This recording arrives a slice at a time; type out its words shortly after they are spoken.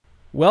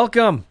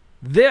Welcome.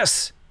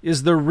 This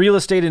is the Real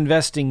Estate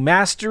Investing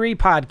Mastery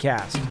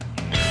Podcast.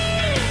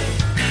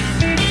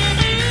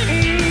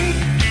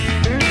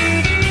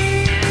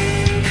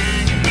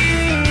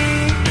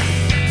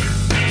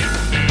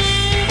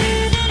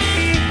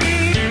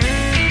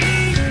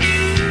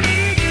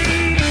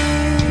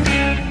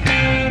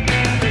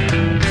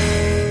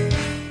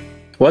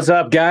 What's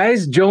up,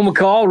 guys? Joe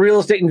McCall, Real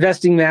Estate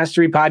Investing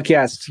Mastery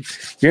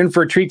Podcast. You're in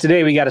for a treat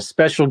today. We got a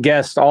special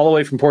guest all the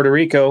way from Puerto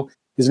Rico.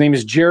 His name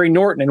is Jerry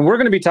Norton, and we're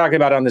going to be talking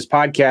about on this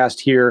podcast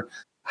here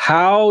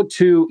how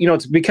to,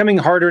 it's becoming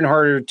harder and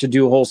harder to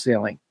do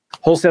wholesaling.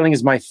 Wholesaling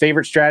is my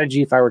favorite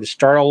strategy. If I were to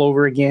start all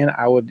over again,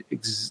 I would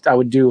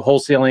do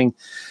wholesaling.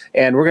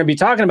 And we're going to be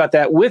talking about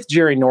that with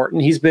Jerry Norton.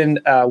 He's been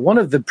one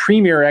of the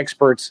premier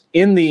experts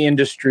in the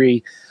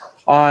industry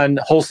on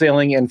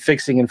wholesaling and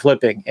fixing and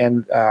flipping.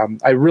 And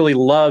I really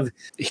love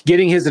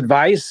getting his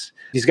advice.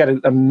 He's got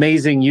an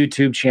amazing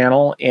YouTube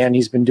channel, and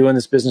he's been doing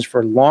this business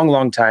for a long,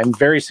 long time,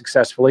 very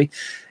successfully.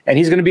 And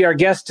he's going to be our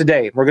guest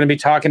today. We're going to be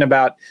talking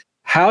about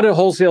how to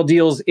wholesale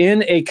deals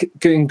in an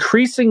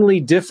increasingly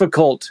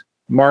difficult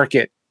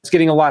market. It's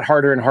getting a lot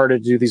harder and harder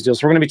to do these deals.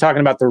 So we're going to be talking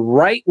about the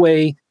right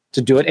way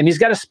to do it. And he's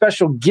got a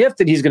special gift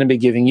that he's going to be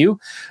giving you.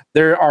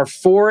 There are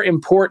 4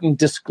 important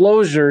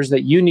disclosures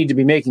that you need to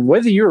be making.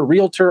 Whether you're a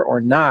realtor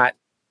or not,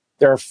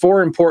 there are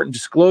 4 important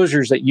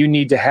disclosures that you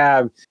need to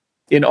have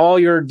in all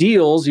your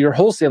deals, your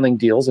wholesaling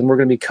deals. And we're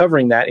going to be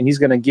covering that. And he's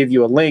going to give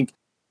you a link,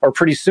 or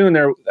pretty soon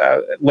there,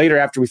 later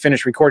after we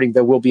finish recording,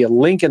 there will be a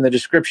link in the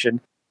description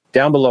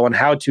down below on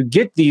how to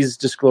get these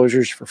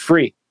disclosures for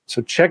free.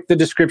 So check the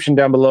description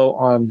down below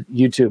on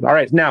YouTube. All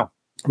right, now,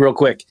 real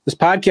quick. This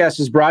podcast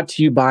is brought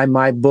to you by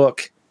my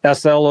book,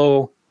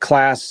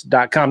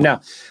 sloclass.com. Now,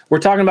 we're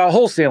talking about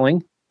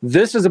wholesaling.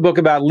 This is a book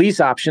about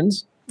lease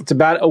options. It's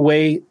about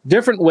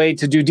different way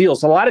to do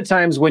deals. A lot of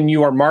times when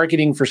you are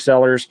marketing for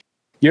sellers,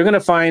 you're going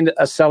to find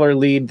a seller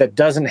lead that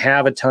doesn't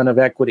have a ton of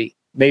equity.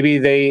 Maybe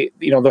the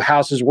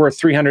house is worth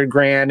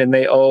 $300,000 and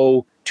they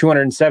owe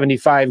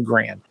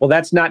 $275,000. Well,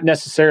 that's not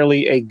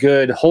necessarily a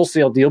good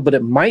wholesale deal, but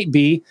it might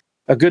be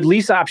a good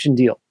lease option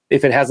deal.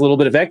 If it has a little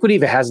bit of equity,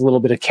 if it has a little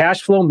bit of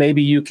cash flow,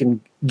 maybe you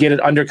can get it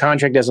under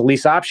contract as a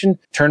lease option,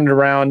 turn it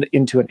around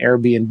into an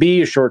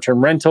Airbnb, a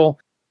short-term rental,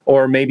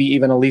 or maybe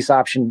even a lease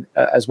option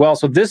as well.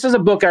 So this is a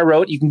book I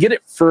wrote. You can get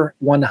it for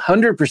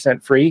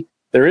 100% free.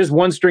 There is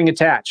one string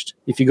attached.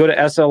 If you go to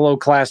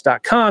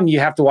sloclass.com, you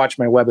have to watch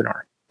my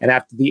webinar. And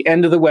after the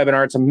end of the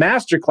webinar, it's a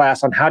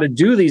masterclass on how to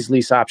do these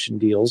lease option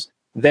deals.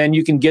 Then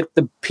you can get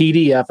the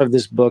PDF of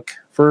this book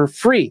for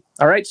free.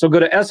 All right, so go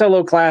to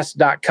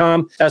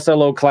sloclass.com,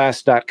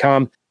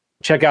 sloclass.com.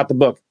 Check out the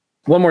book.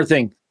 One more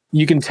thing.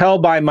 You can tell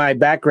by my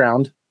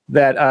background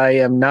that I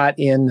am not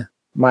in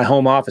my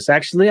home office.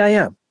 Actually, I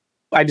am.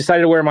 I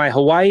decided to wear my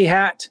Hawaii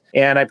hat,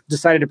 and I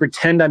decided to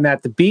pretend I'm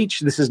at the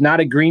beach. This is not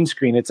a green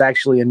screen. It's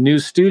actually a new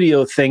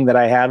studio thing that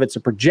I have. It's a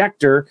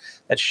projector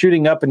that's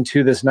shooting up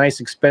into this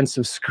nice,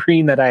 expensive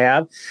screen that I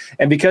have.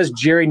 And because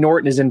Jerry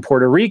Norton is in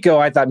Puerto Rico,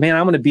 I thought, man,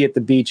 I'm going to be at the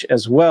beach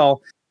as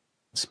well.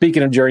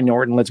 Speaking of Jerry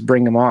Norton, let's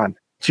bring him on.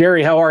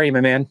 Jerry, how are you,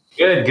 my man?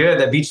 Good.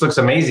 That beach looks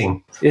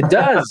amazing. It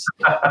does.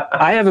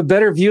 I have a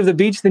better view of the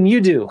beach than you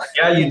do.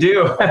 Yeah, you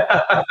do.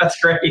 That's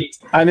great.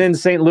 I'm in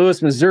St.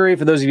 Louis, Missouri.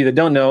 For those of you that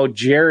don't know,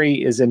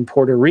 Jerry is in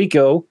Puerto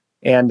Rico,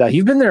 and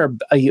you've been there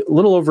a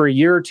little over a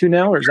year or two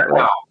now, or is that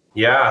right? Wow.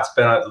 Yeah, it's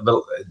been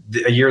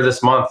a year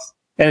this month.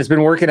 And it's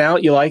been working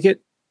out? You like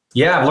it?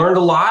 Yeah, I've learned a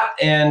lot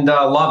and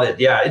love it.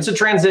 Yeah, it's a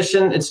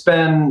transition. It's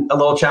been a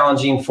little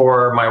challenging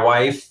for my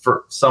wife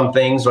for some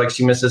things, like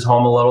she misses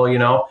home a little,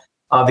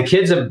 The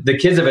kids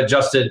have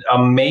adjusted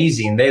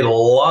amazing. They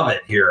love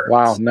it here.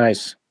 Wow,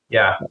 nice.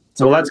 Yeah.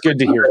 So that's good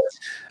to hear.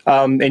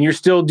 And you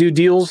still do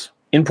deals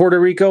in Puerto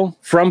Rico,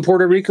 from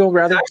Puerto Rico,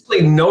 rather? It's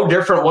actually no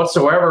different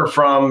whatsoever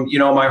from,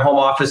 my home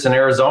office in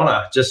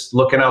Arizona, just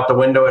looking out the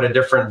window at a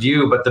different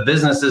view, but the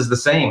business is the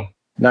same.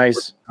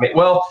 Nice.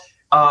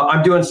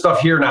 I'm doing stuff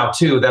here now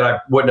too that I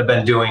wouldn't have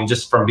been doing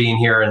just from being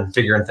here and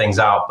figuring things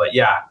out. But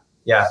yeah.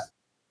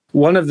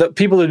 One of the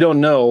people who don't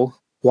know,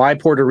 why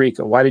Puerto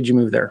Rico? Why did you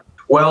move there?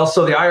 Well,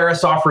 so the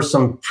IRS offers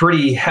some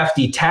pretty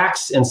hefty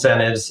tax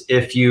incentives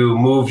if you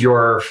move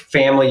your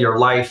family, your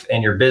life,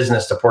 and your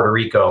business to Puerto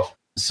Rico.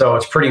 So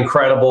it's pretty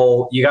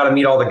incredible. You got to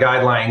meet all the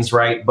guidelines,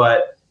 right?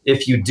 But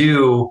if you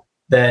do,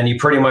 then you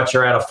pretty much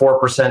are at a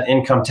 4%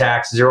 income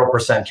tax,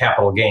 0%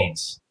 capital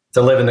gains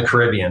to live in the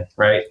Caribbean,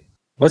 right?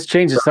 Let's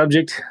change the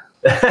subject.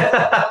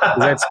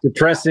 That's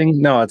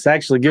depressing. No, it's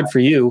actually good for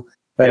you.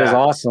 That is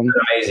awesome.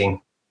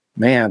 Amazing.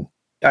 Man,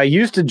 I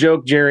used to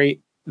joke,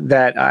 Jerry,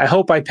 that I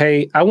want to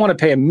pay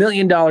 $1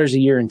 million a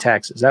year in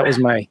taxes. That was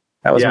my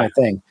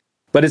thing.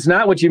 But it's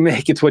not what you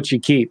make, it's what you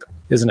keep,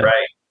 isn't it? Right.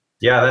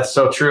 Yeah, that's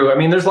so true. I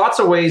mean, there's lots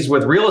of ways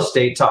with real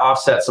estate to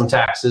offset some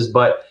taxes,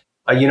 but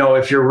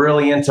if you're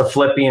really into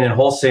flipping and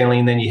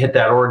wholesaling, then you hit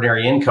that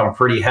ordinary income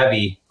pretty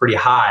heavy, pretty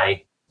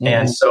high. Mm-hmm.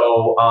 And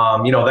so,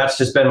 that's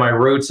just been my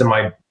roots and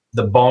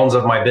the bones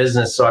of my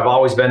business. So I've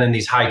always been in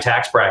these high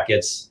tax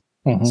brackets.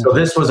 Mm-hmm. So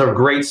this was a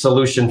great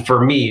solution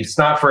for me. It's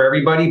not for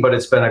everybody, but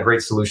it's been a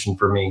great solution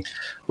for me.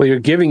 Well, you're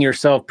giving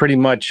yourself pretty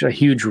much a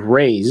huge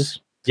raise.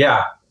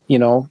 Yeah. You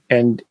know,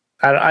 and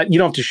you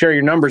don't have to share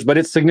your numbers, but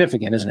it's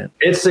significant, isn't it?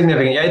 It's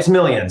significant. Yeah, it's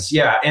millions.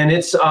 Yeah. And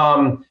it's,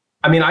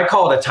 I mean, I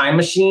call it a time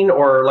machine,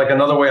 or like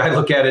another way I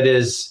look at it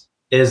is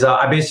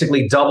I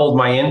basically doubled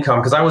my income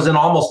because I was in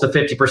almost a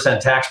 50%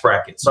 tax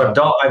bracket. So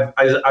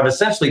I've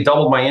essentially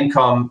doubled my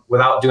income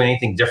without doing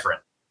anything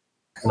different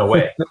in a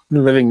way.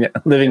 living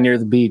near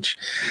the beach.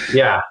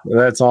 Yeah.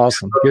 That's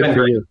awesome. Good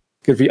for you.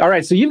 Good for you. All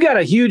right. So you've got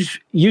a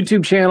huge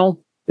YouTube channel.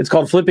 It's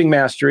called Flipping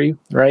Mastery,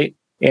 right?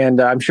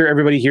 And I'm sure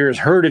everybody here has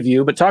heard of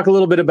you, but talk a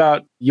little bit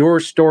about your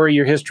story,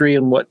 your history,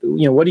 and what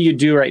do you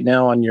do right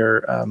now on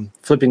your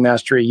Flipping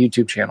Mastery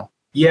YouTube channel?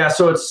 Yeah,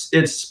 so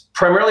it's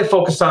primarily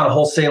focused on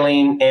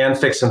wholesaling and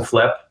fix and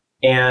flip.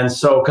 And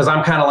so, because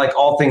I'm kind of like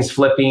all things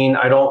flipping,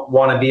 I don't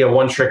want to be a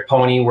one-trick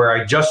pony where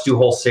I just do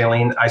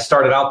wholesaling. I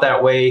started out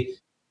that way,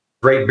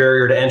 great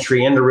barrier to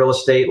entry into real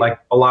estate, like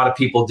a lot of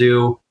people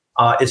do.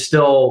 It's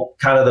still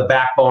kind of the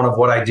backbone of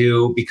what I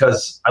do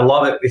because I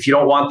love it. If you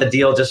don't want the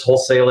deal, just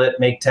wholesale it,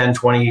 make 10,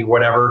 20,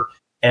 whatever,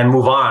 and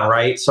move on,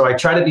 right? So I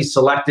try to be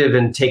selective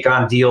and take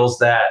on deals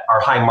that are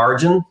high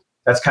margin.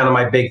 That's kind of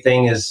my big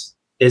thing is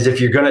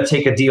if you're going to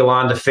take a deal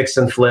on to fix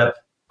and flip,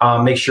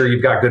 make sure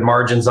you've got good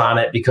margins on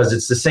it because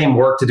it's the same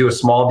work to do a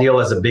small deal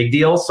as a big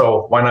deal.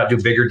 So why not do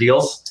bigger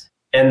deals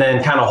and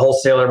then kind of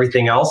wholesale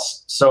everything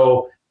else?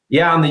 So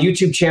yeah, on the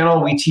YouTube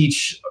channel, we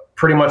teach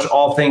pretty much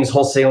all things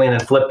wholesaling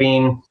and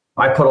flipping.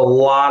 I put a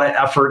lot of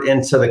effort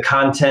into the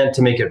content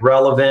to make it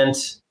relevant,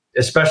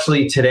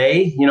 especially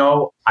today. You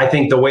know, I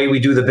think the way we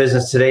do the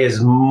business today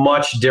is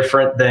much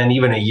different than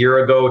even a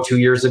year ago, 2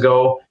 years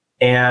ago.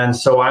 And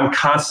so I'm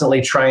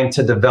constantly trying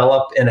to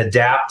develop and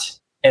adapt.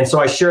 And so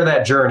I share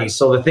that journey.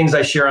 So the things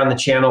I share on the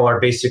channel are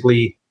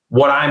basically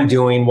what I'm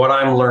doing, what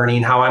I'm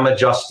learning, how I'm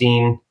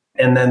adjusting,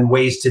 and then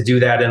ways to do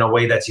that in a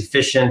way that's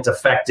efficient,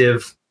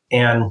 effective,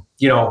 and,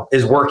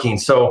 is working.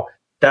 So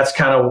that's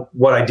kind of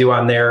what I do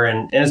on there.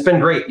 And it's been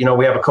great.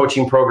 We have a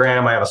coaching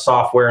program, I have a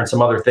software and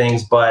some other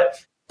things, but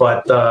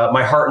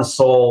my heart and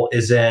soul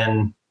is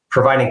in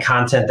providing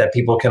content that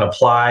people can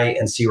apply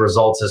and see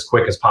results as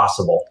quick as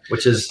possible,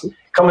 which is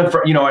coming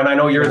from, and I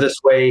know you're this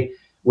way.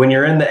 When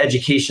you're in the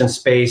education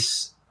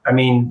space, I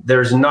mean,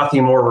 there's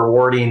nothing more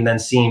rewarding than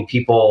seeing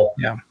people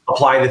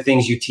apply the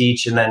things you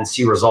teach and then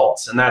see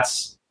results. And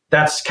that's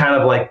kind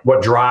of like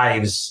what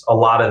drives a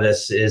lot of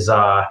this is,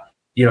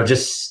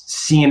 just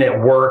seeing it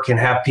work and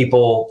have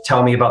people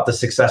tell me about the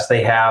success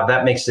they have.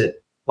 That makes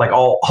it like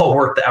all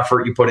worth the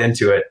effort you put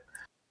into it.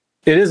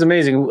 It is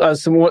amazing.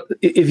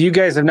 If you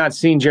guys have not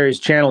seen Jerry's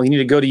channel, you need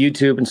to go to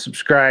YouTube and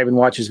subscribe and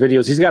watch his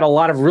videos. He's got a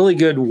lot of really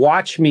good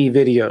watch me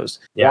videos.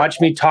 Yeah. Watch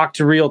me talk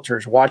to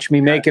realtors. Watch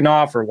me make an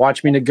offer.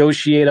 Watch me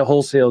negotiate a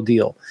wholesale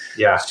deal.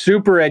 Yeah.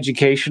 Super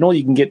educational.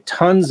 You can get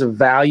tons of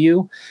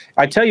value.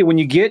 I tell you, when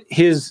you get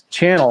his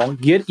channel,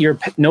 get your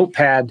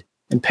notepad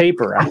and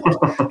paper out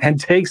and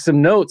take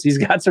some notes. He's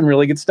got some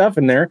really good stuff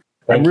in there.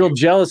 I'm real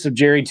jealous of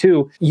Jerry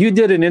too. You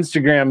did an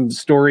Instagram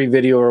story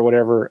video or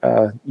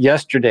whatever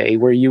yesterday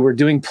where you were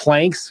doing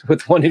planks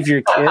with one of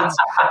your kids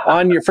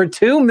for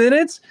 2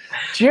 minutes.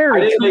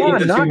 Jerry, I didn't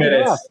make it the 2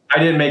 minutes. I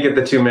didn't make it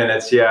the 2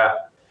 minutes. Yeah,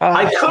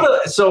 I could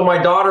have. So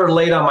my daughter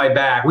laid on my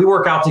back. We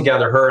work out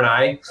together, her and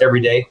I,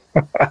 every day.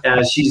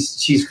 And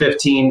she's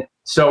 15.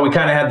 So we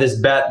kind of had this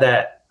bet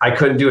that I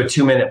couldn't do a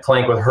 2-minute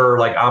plank with her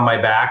like on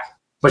my back.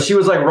 But she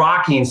was like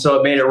rocking, so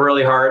it made it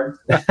really hard.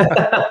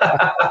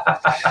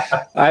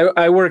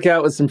 I work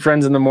out with some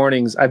friends in the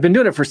mornings. I've been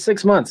doing it for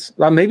 6 months,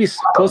 maybe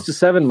close to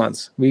 7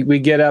 months. We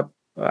get up,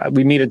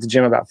 we meet at the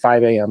gym about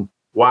 5 a.m.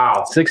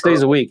 Wow. 6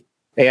 days a week.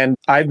 And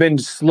I've been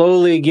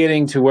slowly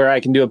getting to where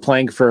I can do a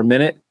plank for a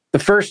minute. The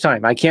first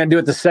time, I can't do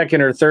it the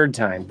second or third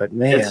time, but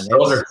man.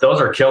 Those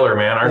are killer,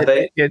 man, aren't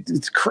they?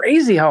 It's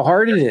crazy how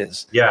hard it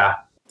is. Yeah.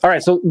 All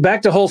right, so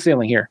back to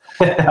wholesaling here.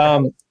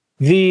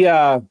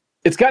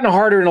 It's gotten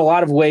harder in a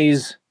lot of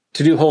ways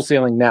to do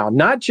wholesaling now,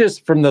 not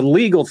just from the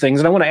legal things.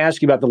 And I want to ask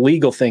you about the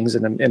legal things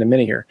in a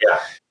minute here. Yeah.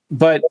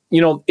 But,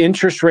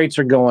 interest rates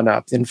are going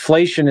up.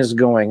 Inflation is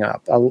going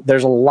up.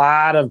 There's a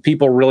lot of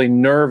people really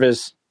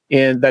nervous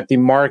that the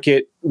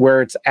market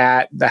where it's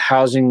at, the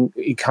housing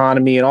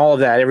economy and all of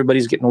that,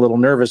 everybody's getting a little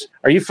nervous.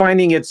 Are you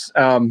finding it's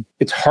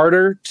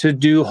harder to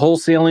do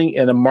wholesaling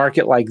in a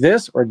market like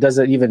this, or does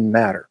it even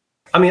matter?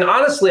 I mean,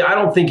 honestly, I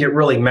don't think it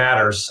really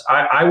matters.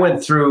 I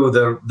went through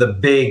the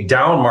big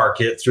down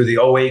market through the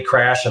 2008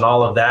 crash and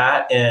all of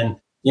that. And,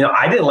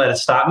 I didn't let it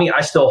stop me. I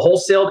still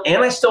wholesaled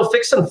and I still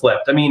fix and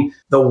flipped. I mean,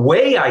 the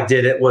way I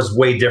did it was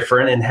way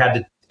different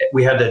and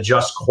we had to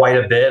adjust quite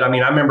a bit. I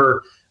mean, I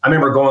remember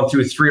going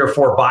through 3 or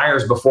 4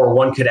 buyers before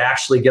one could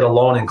actually get a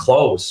loan and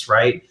close,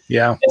 right?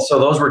 Yeah. And so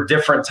those were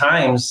different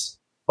times.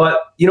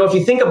 But, if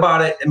you think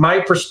about it,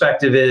 my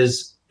perspective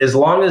is as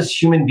long as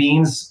human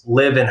beings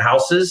live in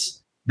houses,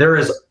 there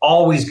is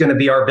always going to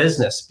be our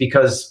business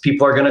because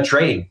people are going to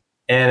trade.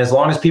 And as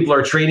long as people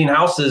are trading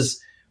houses,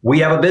 we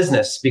have a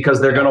business because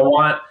people are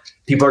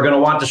going to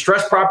want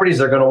distressed properties.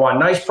 They're going to want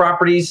nice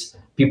properties.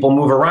 People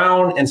move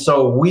around. And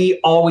so we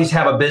always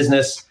have a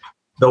business.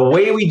 The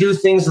way we do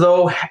things,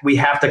 though, we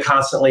have to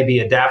constantly be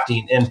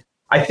adapting. And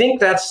I think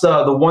that's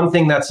the one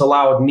thing that's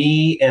allowed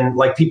me and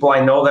like people I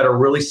know that are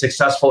really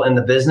successful in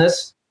the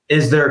business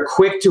is they're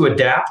quick to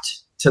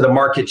adapt to the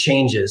market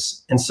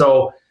changes. And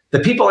so the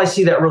people I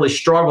see that really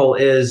struggle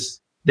is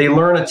they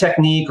learn a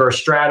technique or a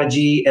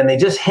strategy and they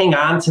just hang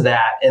on to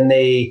that and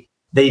they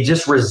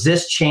just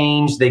resist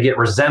change. They get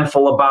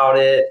resentful about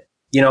it.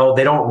 You know,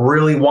 they don't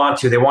really want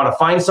to. They want to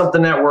find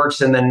something that works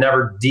and then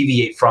never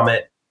deviate from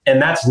it.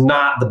 And that's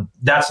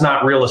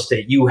not real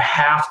estate. You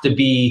have to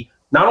be,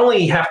 not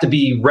only have to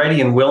be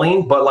ready and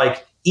willing, but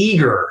like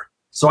eager.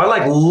 So I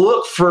like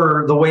look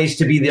for the ways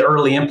to be the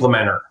early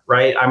implementer,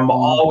 right? I'm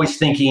always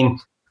thinking,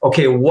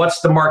 okay,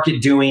 what's the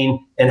market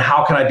doing and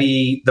how can I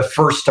be the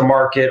first to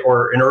market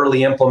or an early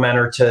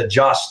implementer to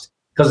adjust?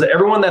 Because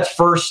everyone that's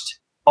first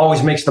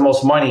always makes the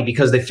most money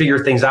because they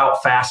figure things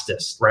out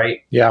fastest, right?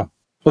 Yeah.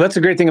 Well, that's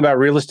a great thing about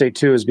real estate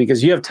too, is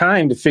because you have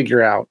time to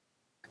figure out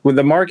with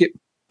the market.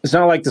 It's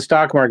not like the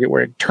stock market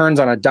where it turns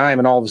on a dime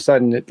and all of a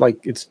sudden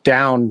it's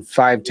down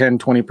 5, 10,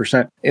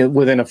 20%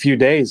 within a few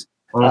days.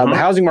 The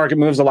housing market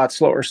moves a lot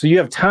slower. So you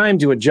have time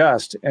to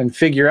adjust and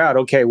figure out,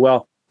 okay,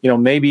 well,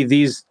 maybe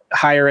these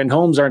higher end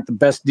homes aren't the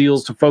best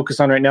deals to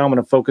focus on right now. I'm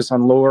going to focus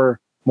on lower,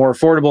 more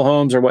affordable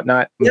homes or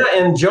whatnot. Yeah.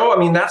 And Joe, I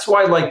mean, that's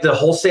why like the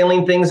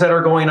wholesaling things that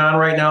are going on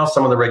right now,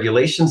 some of the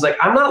regulations, like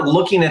I'm not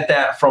looking at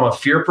that from a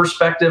fear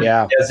perspective,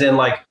 as in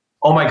like,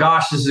 oh my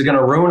gosh, this is going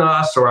to ruin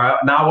us, or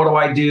now what do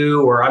I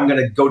do? Or I'm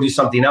going to go do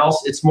something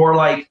else. It's more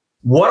like,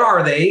 what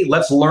are they?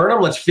 Let's learn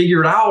them. Let's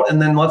figure it out.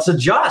 And then let's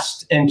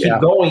adjust and keep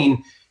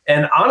going.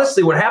 And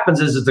honestly, what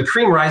happens is the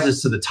cream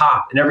rises to the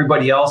top and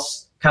everybody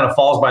else kind of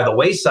falls by the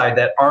wayside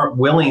that aren't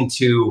willing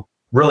to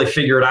really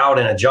figure it out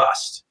and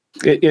adjust.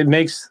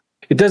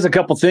 It does a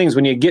couple things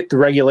when you get the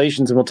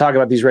regulations, and we'll talk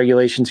about these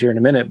regulations here in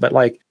a minute, but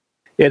like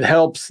it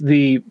helps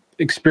the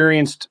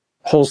experienced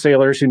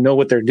wholesalers who know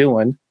what they're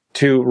doing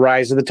to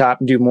rise to the top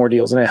and do more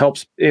deals. And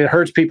it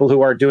hurts people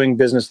who are doing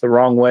business the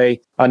wrong way,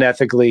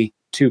 unethically,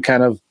 to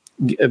kind of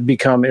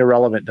become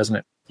irrelevant, doesn't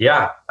it?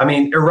 Yeah. I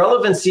mean,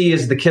 irrelevancy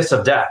is the kiss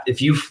of death.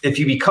 If you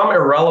become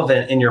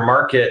irrelevant in your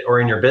market or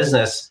in your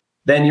business,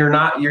 then you're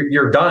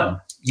done.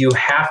 You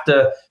have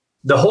to,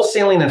 the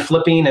wholesaling and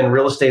flipping and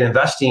real estate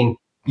investing,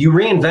 you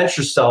reinvent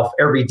yourself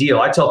every deal.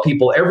 I tell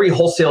people every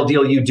wholesale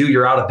deal you do,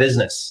 you're out of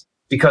business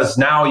because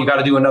now you got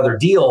to do another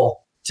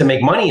deal to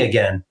make money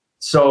again.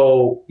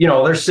 So,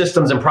 there's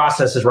systems and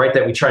processes, right,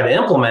 that we try to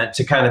implement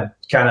to kind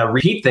of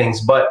repeat things.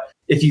 But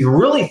if you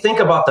really think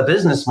about the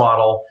business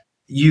model,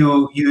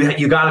 you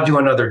got to do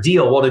another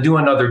deal. Well, to do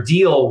another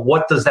deal,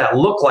 what does that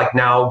look like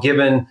now,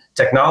 given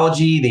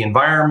technology, the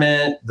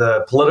environment,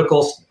 the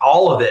political,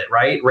 all of it,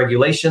 right?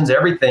 Regulations,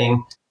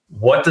 everything.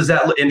 What does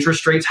that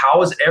interest rates?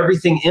 How is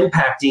everything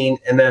impacting?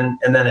 And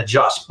then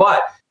adjust.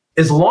 But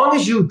as long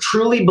as you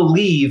truly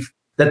believe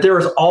that there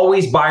is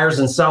always buyers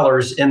and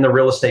sellers in the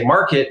real estate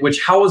market,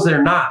 which how is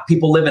there not?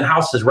 People live in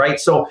houses, right?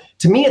 So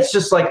to me, it's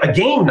just like a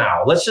game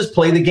now. Let's just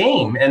play the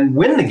game and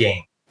win the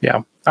game.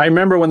 Yeah. I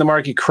remember when the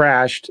market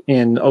crashed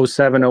in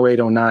 07,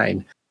 08,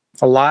 09,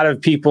 a lot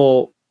of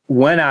people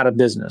went out of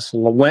business,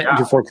 went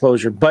into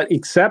foreclosure, but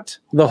except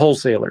the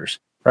wholesalers,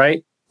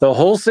 right? The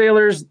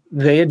wholesalers,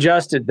 they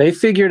adjusted. They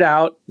figured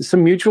out,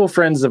 some mutual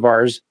friends of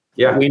ours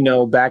that we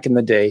know back in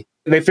the day,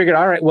 they figured,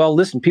 all right, well,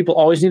 listen, people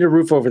always need a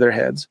roof over their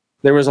heads.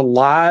 There was a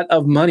lot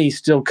of money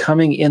still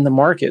coming in the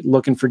market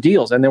looking for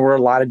deals, and there were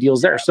a lot of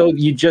deals there. So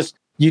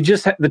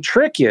the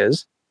trick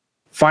is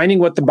finding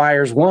what the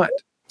buyers want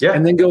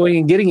and then going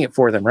and getting it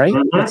for them, right?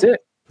 That's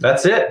it.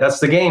 That's it. That's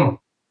the game.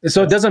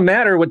 So it doesn't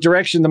matter what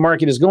direction the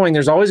market is going.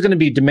 There's always going to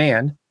be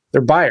demand.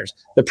 They're buyers.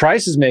 The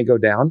prices may go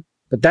down,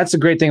 but that's the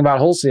great thing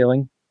about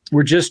wholesaling.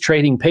 We're just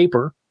trading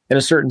paper in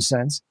a certain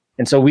sense.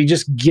 And so we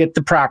just get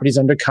the properties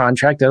under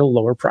contract at a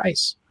lower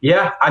price.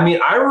 Yeah. I mean,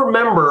 I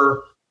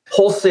remember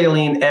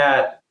wholesaling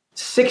at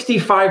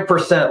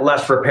 65%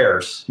 less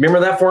repairs. Remember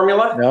that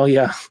formula? Oh,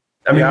 yeah.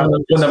 I mean,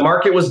 when the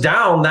market was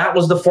down, that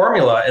was the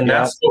formula. And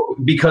that's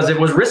because it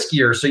was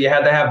riskier. So you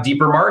had to have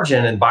deeper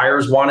margin and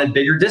buyers wanted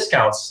bigger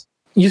discounts.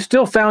 You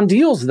still found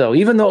deals, though,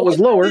 even though it was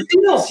lower.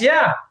 Deals,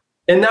 yeah.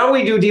 And now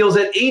we do deals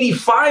at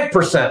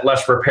 85%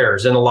 less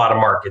repairs in a lot of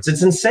markets.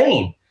 It's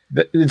insane.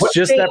 It's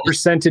just that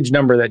percentage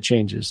number that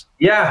changes.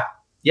 Yeah.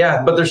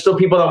 Yeah. But there's still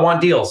people that want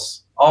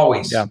deals.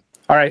 Always. Yeah.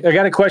 All right. I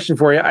got a question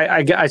for you.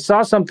 I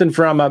saw something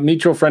from a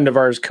mutual friend of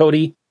ours,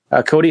 Cody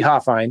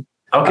Hoffine.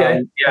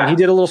 Okay. And he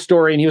did a little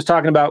story and he was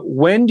talking about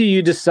when do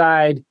you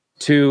decide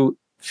to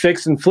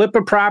fix and flip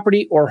a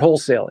property or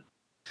wholesale it?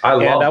 I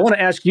want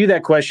to ask you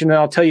that question and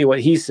I'll tell you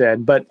what he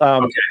said. But,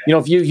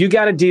 if you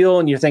got a deal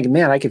and you're thinking,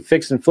 man, I could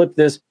fix and flip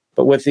this,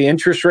 but with the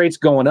interest rates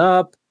going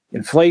up,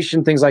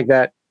 inflation, things like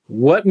that,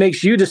 what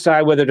makes you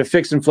decide whether to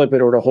fix and flip it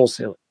or to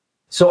wholesale it?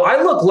 So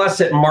I look less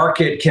at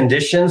market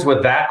conditions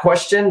with that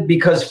question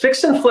because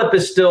fix and flip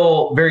is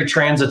still very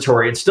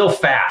transitory. It's still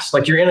fast.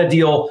 Like you're in a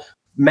deal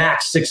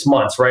max 6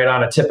 months, right?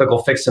 On a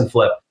typical fix and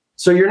flip.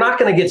 So you're not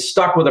going to get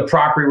stuck with a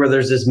property where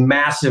there's this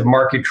massive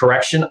market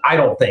correction. I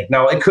don't think.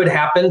 Now, it could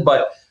happen,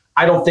 but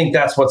I don't think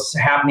that's what's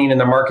happening in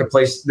the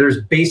marketplace.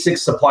 There's basic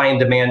supply and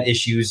demand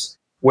issues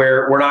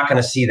where we're not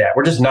going to see that.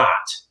 We're just not.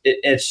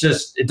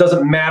 It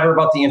doesn't matter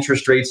about the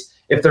interest rates.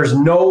 If there's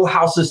no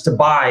houses to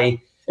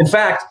buy, in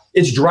fact,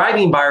 it's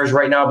driving buyers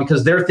right now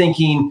because they're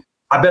thinking,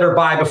 I better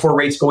buy before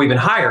rates go even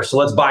higher. So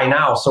let's buy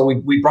now. So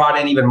we brought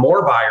in even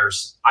more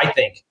buyers, I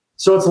think.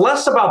 So it's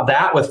less about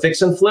that with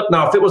fix and flip.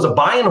 Now, if it was a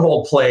buy and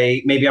hold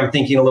play, maybe I'm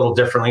thinking a little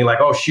differently, like,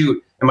 oh,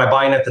 shoot, am I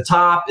buying at the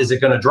top? Is it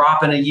going to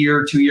drop in a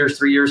year, 2 years,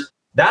 3 years?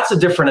 That's a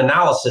different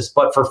analysis.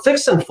 But for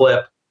fix and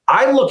flip,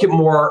 I look at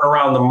more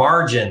around the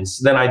margins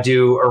than I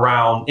do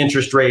around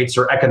interest rates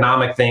or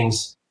economic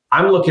things.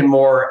 I'm looking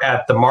more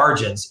at the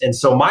margins. And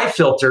so my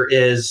filter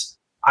is,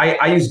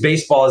 I use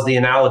baseball as the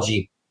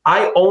analogy.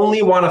 I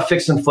only want to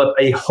fix and flip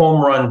a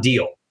home run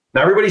deal.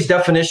 Now, everybody's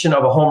definition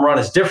of a home run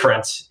is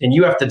different, and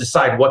you have to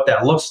decide what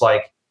that looks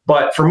like.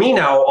 But for me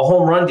now, a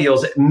home run deal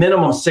is at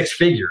minimum 6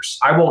 figures.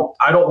 I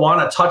don't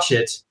want to touch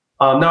it.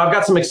 Now, I've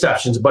got some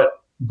exceptions, but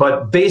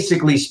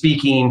basically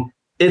speaking,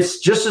 it's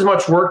just as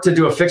much work to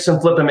do a fix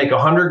and flip and make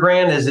 100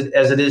 grand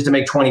as it is to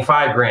make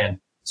 25 grand.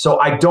 So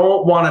I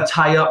don't want to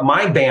tie up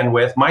my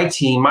bandwidth, my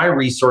team, my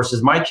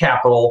resources, my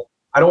capital.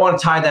 I don't want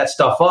to tie that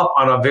stuff up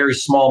on a very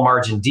small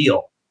margin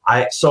deal.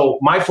 So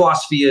my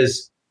philosophy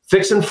is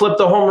fix and flip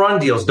the home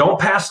run deals. Don't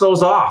pass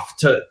those off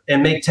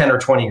and make 10 or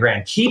 20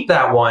 grand. Keep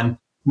that one,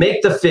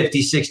 make the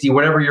 50, 60,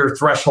 whatever your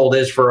threshold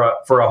is for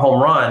a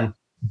home run.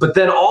 But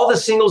then all the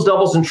singles,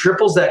 doubles, and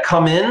triples that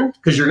come in,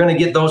 because you're going to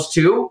get those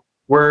too,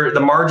 where the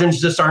margins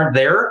just aren't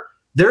there.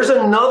 There's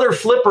another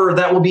flipper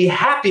that will be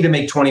happy to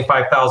make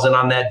 25,000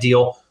 on that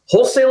deal.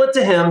 Wholesale it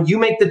to him. You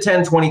make the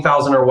 10,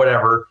 20,000 or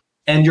whatever,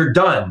 and you're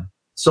done.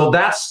 So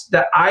that's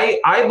that.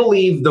 I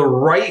believe the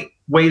right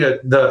way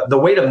the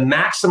way to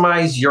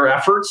maximize your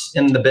efforts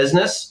in the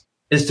business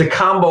is to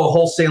combo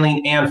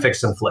wholesaling and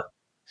fix and flip.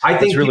 I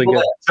think really people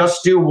that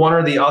just do one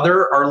or the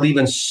other are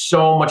leaving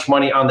so much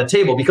money on the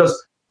table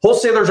because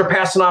wholesalers are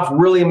passing off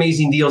really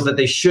amazing deals that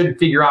they should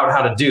figure out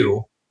how to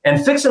do.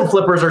 And fix and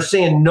flippers are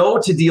saying no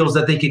to deals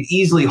that they could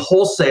easily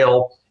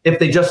wholesale if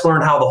they just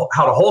learned how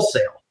to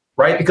wholesale,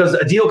 right? Because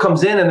a deal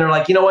comes in and they're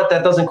like, you know what,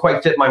 that doesn't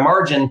quite fit my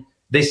margin.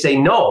 They say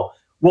no.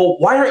 Well,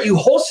 why aren't you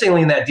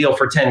wholesaling that deal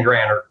for 10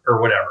 grand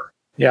or whatever?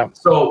 Yeah.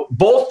 So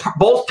both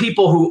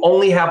people who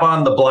only have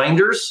on the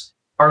blinders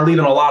are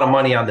leaving a lot of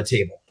money on the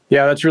table.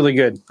 Yeah, that's really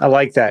good. I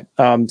like that.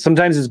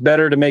 Sometimes it's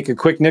better to make a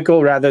quick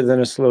nickel rather than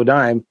a slow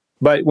dime.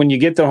 But when you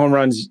get the home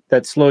runs,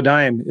 that slow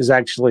dime is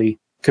actually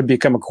could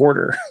become a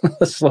quarter,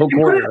 a slow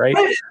quarter, right?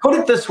 Put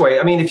it this way.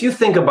 I mean, if you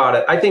think about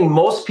it, I think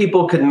most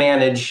people could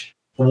manage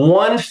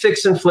one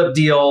fix and flip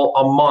deal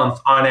a month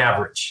on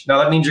average. Now,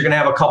 that means you're going to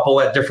have a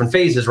couple at different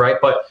phases, right?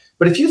 But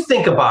if you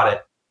think about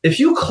it, if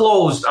you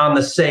closed on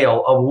the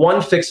sale of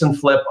one fix and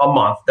flip a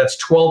month, that's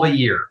 12 a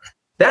year.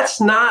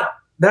 That's not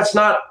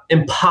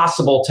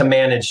impossible to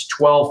manage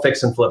 12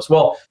 fix and flips.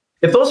 Well,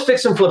 if those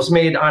fix and flips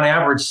made on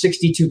average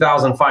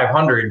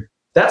 $62,500,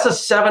 that's a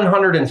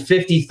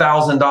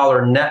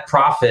 $750,000 net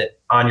profit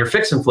on your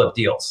fix and flip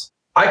deals.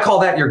 I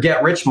call that your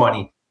get rich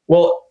money.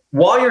 Well,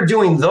 while you're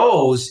doing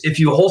those, if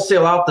you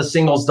wholesale out the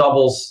singles,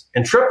 doubles,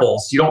 and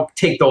triples, you don't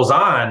take those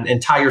on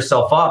and tie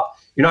yourself up.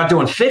 You're not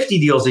doing 50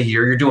 deals a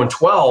year. You're doing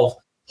 12.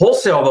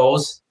 Wholesale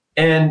those,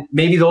 and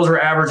maybe those are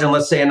averaging,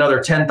 let's say,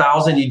 another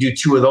 10,000. You do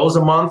 2 of those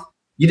a month.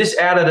 You just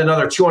added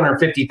another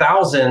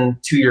 250,000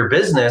 to your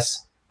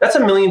business. That's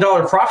 $1 million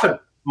profit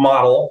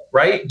model,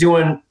 right?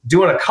 Doing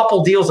a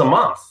couple deals a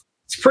month.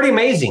 It's pretty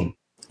amazing.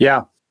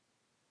 Yeah.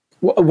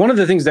 One of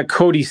the things that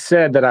Cody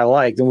said that I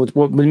liked, and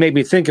what made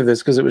me think of this,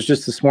 because it was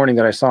just this morning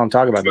that I saw him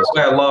talk about this.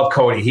 I love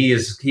Cody. He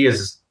is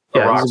a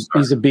rock star.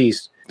 He's a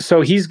beast.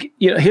 So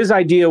his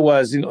idea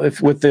was,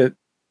 if with the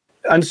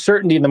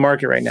uncertainty in the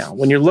market right now,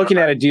 when you're looking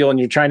at a deal and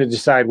you're trying to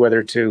decide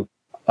whether to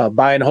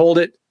buy and hold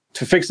it,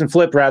 to fix and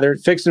flip,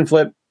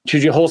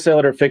 should you wholesale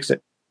it or fix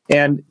it?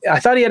 And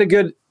I thought he had a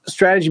good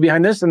strategy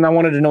behind this, and I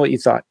wanted to know what you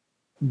thought.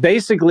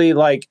 Basically,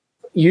 like,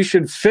 you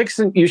should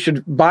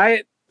buy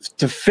it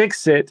to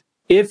fix it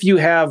if you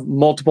have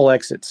multiple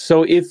exits.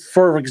 So if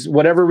for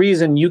whatever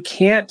reason you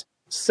can't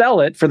sell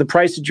it for the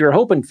price that you're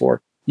hoping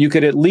for, you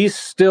could at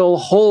least still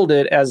hold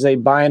it as a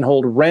buy and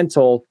hold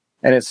rental,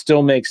 and it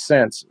still makes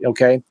sense.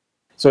 Okay,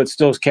 so it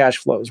still cash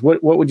flows.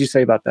 What would you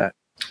say about that?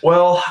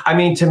 Well, I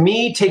mean, to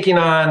me,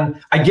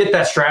 I get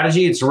that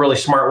strategy. It's a really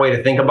smart way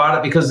to think about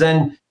it, because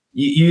then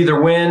you either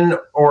win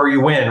or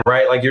you win,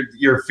 right? Like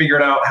you're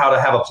figuring out how to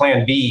have a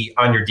plan B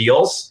on your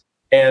deals.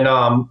 And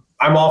I'm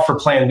all for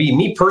plan B.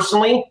 Me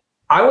personally,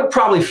 I would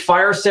probably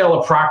fire sale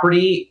a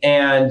property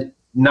and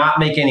not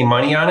make any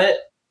money on it,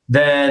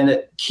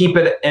 then keep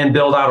it and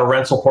build out a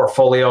rental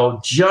portfolio,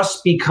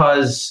 just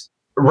because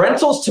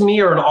rentals to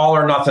me are an all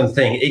or nothing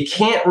thing. It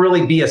can't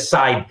really be a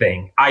side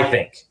thing, I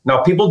think.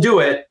 Now, people do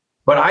it,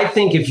 but I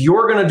think if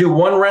you're going to do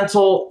one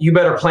rental, you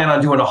better plan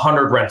on doing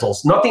 100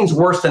 rentals. Nothing's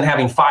worse than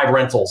having 5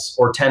 rentals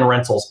or 10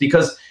 rentals,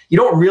 because you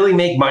don't really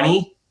make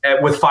money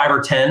with 5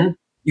 or 10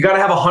 you got to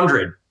have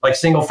 100, like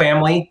single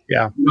family.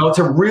 Yeah.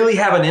 To really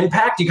have an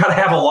impact, you got to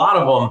have a lot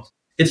of them.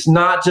 It's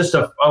not just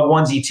a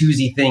onesie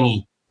twosie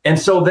thingy. And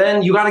so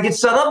then you got to get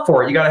set up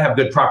for it. You got to have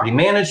good property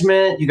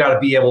management. You got to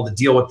be able to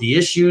deal with the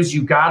issues.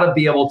 You got to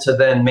be able to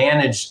then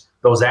manage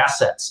those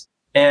assets.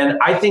 And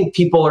I think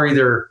people are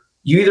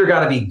you either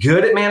got to be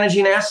good at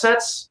managing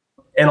assets,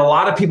 and a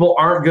lot of people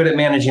aren't good at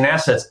managing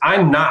assets.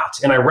 I'm not,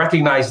 and I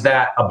recognize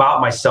that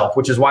about myself,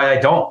 which is why I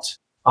don't.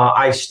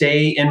 I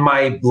stay in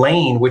my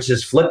lane, which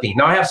is flipping.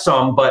 Now I have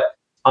some, but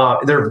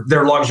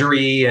they're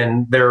luxury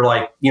and they're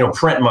like,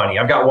 print money.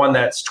 I've got one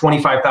that's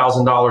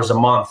 $25,000 a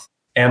month,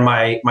 and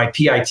my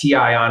PITI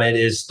on it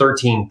is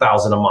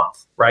 $13,000 a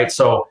month, right?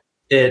 So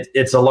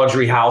it's a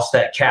luxury house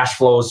that cash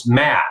flows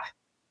mad.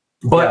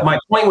 But my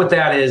point with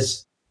that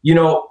is,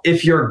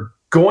 if you're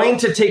going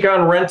to take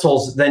on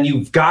rentals, then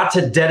you've got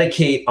to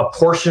dedicate a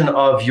portion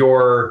of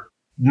your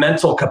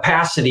mental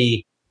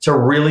capacity to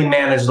really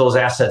manage those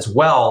assets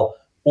well,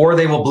 or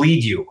they will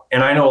bleed you.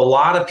 And I know a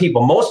lot of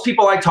people, most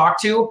people I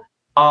talk to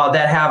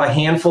that have a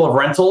handful of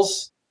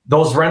rentals,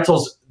 those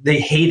rentals, they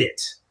hate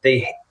it.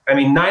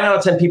 9 out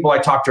of 10 people I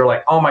talk to are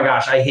like, oh my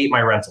gosh, I hate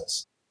my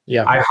rentals.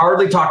 Yeah. I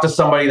hardly talk to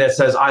somebody that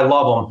says, I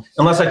love them,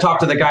 unless I talk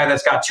to the guy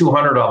that's got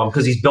 200 of them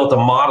because he's built a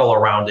model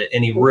around it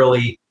and he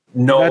really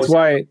knows.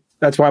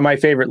 That's why my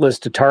favorite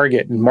list to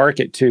target and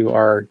market to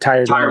are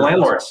tired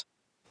landlords.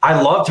 I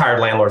love tired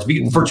landlords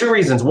for two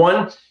reasons.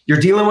 One, you're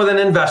dealing with an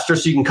investor,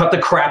 so you can cut the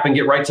crap and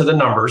get right to the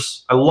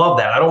numbers. I love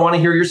that. I don't want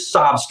to hear your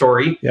sob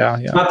story. Yeah.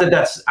 Not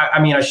that's.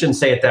 I shouldn't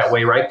say it that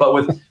way, right? But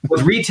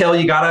with retail,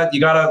 you gotta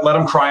let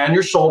them cry on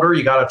your shoulder.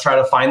 You gotta try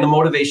to find the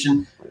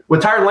motivation.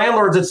 With tired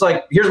landlords, it's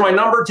like, here's my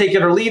number, take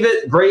it or leave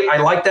it. Great, I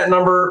like that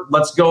number.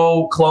 Let's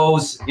go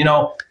close.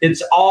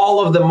 It's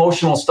all of the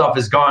emotional stuff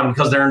is gone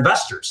because they're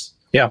investors.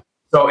 Yeah.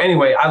 So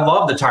anyway, I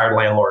love the tired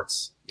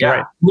landlords. Yeah.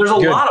 Right. There's a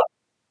lot of.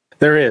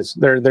 There is.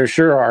 There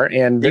sure are.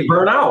 And they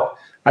burn out.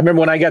 I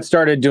remember when I got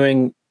started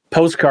doing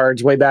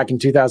postcards way back in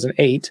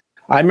 2008,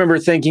 I remember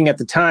thinking at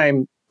the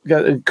time,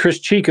 Chris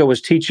Chico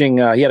was teaching,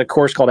 he had a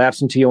course called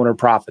Absentee Owner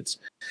Profits.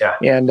 Yeah.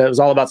 And it was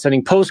all about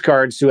sending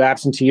postcards to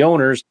absentee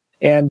owners.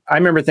 And I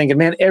remember thinking,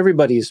 man,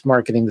 everybody's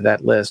marketing to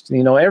that list.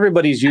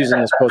 Everybody's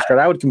using this postcard.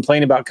 I would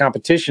complain about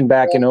competition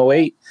back in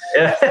 2008.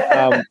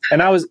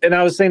 And I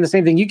was saying the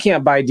same thing. You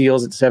can't buy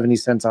deals at 70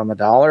 cents on the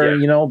dollar,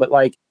 but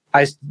like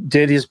I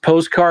did his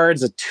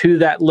postcards to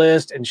that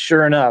list, and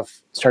sure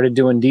enough, started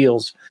doing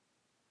deals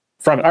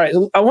from it. All right,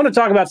 I want to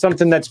talk about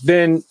something that's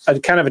been a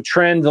kind of a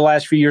trend the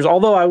last few years.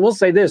 Although I will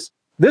say this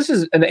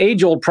is an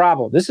age-old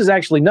problem. This is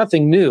actually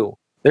nothing new.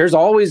 There's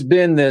always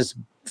been this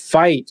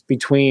fight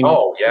between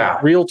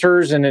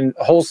realtors and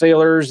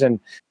wholesalers, and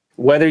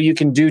whether you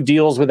can do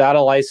deals without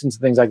a license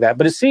and things like that.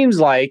 But it seems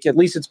like at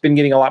least it's been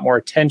getting a lot more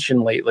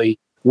attention lately,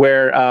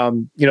 where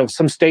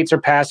some states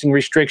are passing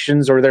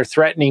restrictions, or they're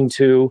threatening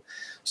to,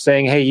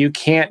 saying, hey, you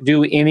can't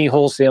do any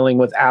wholesaling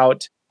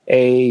without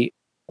a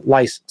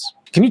license.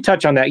 Can you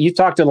touch on that? You've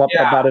talked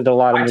about it a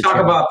lot. I talk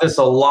about this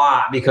a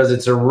lot because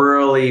it's a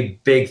really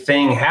big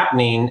thing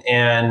happening,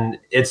 and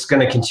it's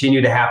going to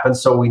continue to happen.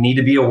 So we need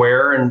to be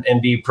aware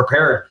and be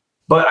prepared.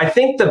 But I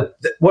think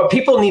what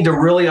people need to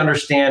really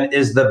understand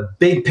is the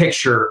big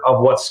picture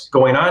of what's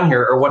going on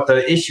here, or what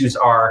the issues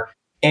are.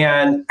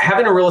 And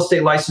having a real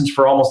estate license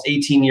for almost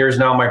 18 years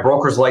now, my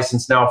broker's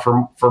license now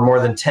for more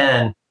than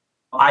 10,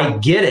 I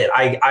get it.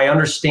 I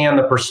understand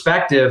the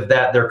perspective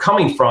that they're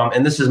coming from.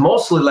 And this is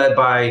mostly led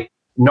by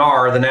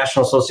NAR, the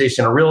National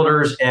Association of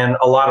Realtors, and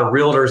a lot of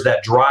realtors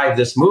that drive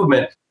this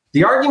movement.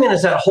 The argument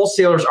is that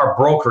wholesalers are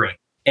brokering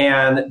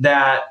and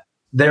that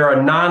they're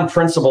a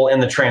non-principal in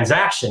the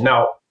transaction.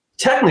 Now,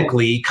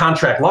 technically,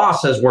 contract law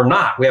says we're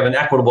not. We have an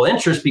equitable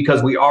interest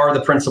because we are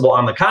the principal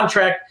on the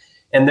contract,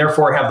 and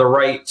therefore have the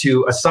right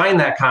to assign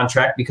that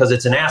contract because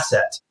it's an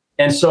asset.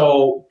 And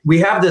so we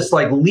have this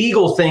like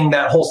legal thing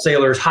that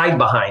wholesalers hide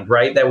behind,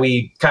 right? That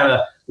we kind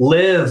of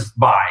live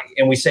by.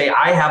 And we say,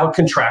 I have a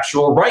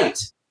contractual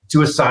right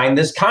to assign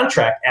this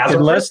contract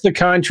unless the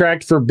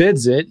contract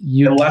forbids it.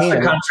 Unless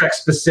the contract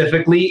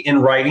specifically in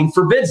writing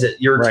forbids it.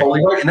 You're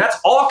totally right. And that's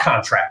all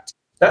contract.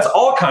 That's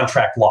all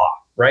contract law,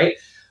 right?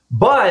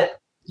 But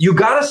you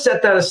got to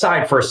set that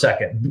aside for a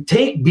second.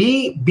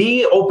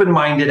 Be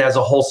open-minded as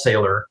a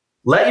wholesaler.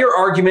 Let your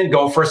argument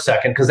go for a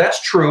second, because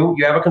that's true.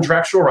 You have a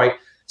contractual right.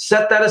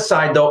 Set that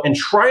aside, though, and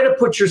try to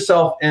put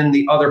yourself in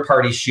the other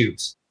party's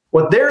shoes.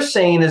 What they're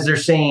saying is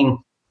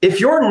if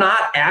you're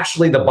not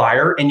actually the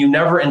buyer and you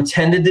never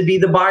intended to be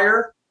the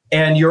buyer,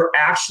 and you're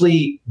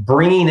actually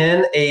bringing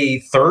in a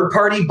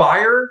third-party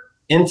buyer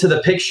into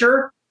the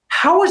picture,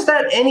 how is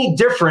that any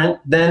different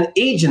than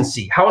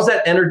agency? How is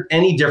that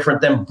any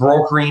different than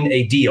brokering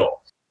a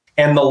deal?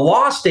 And the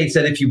law states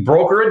that if you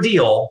broker a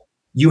deal,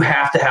 you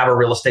have to have a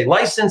real estate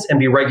license and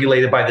be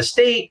regulated by the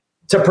state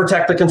to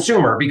protect the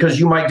consumer, because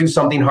you might do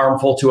something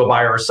harmful to a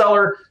buyer or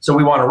seller. So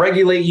we want to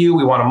regulate you.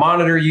 We want to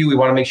monitor you. We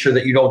want to make sure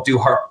that you don't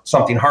do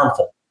something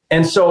harmful.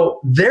 And so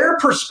their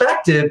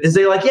perspective is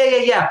they're like,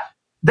 yeah.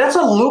 That's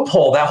a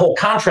loophole, that whole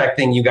contract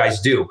thing you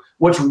guys do.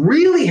 What's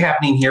really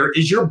happening here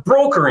is you're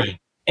brokering.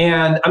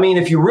 And I mean,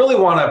 if you really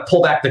want to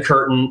pull back the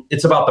curtain,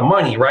 it's about the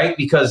money, right?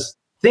 Because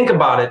think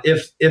about it.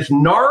 If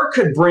NAR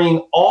could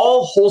bring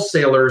all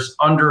wholesalers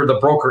under the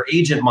broker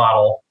agent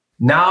model,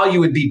 now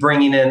you would be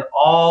bringing in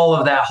all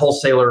of that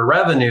wholesaler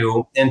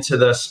revenue into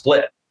the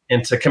split,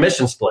 into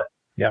commission split.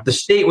 Yeah. The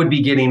state would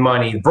be getting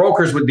money.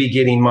 Brokers would be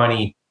getting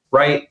money,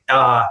 right?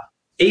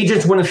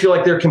 Agents wouldn't feel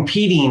like they're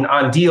competing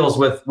on deals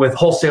with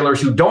wholesalers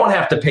who don't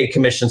have to pay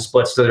commission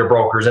splits to their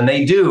brokers, and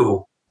they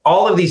do.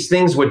 All of these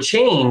things would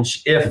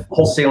change if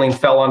wholesaling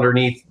fell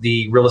underneath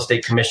the real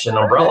estate commission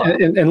umbrella.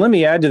 And let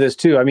me add to this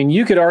too. I mean,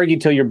 you could argue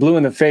till you're blue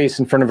in the face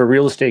in front of a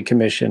real estate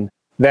commission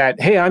that,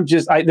 hey,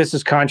 this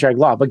is contract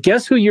law. But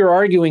guess who you're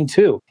arguing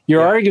to?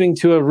 You're arguing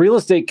to a real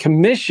estate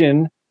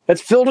commission that's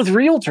filled with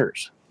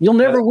realtors. You'll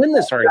never win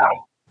this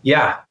argument.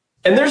 Yeah.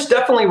 And there's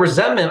definitely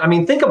resentment. I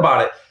mean, think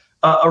about it.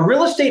 A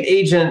real estate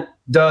agent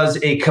does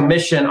a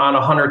commission on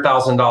a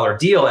 $100,000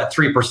 deal at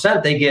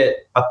 3%. They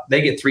get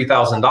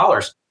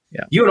 $3,000.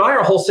 Yeah. You and I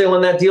are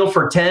wholesaling that deal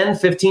for $10,000,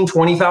 $15,000,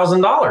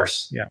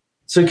 $20,000. Yeah.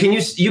 So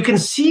you can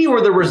see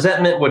where the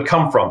resentment would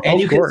come from,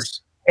 and you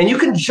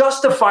can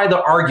justify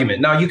the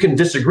argument. Now you can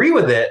disagree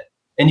with it,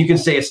 and you can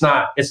say it's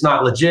not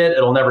legit.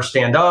 It'll never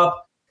stand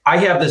up. I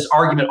have this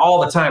argument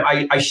all the time.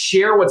 I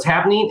share what's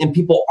happening, and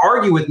people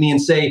argue with me and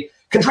say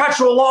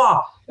contractual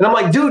law, and I'm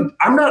like, dude,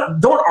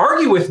 don't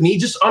argue with me.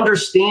 Just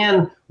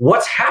understand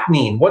what's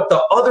happening, what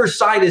the other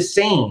side is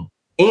saying,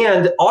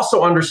 and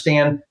also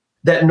understand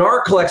that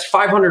NAR collects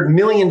 $500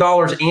 million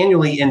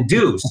annually in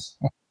dues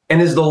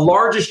and is the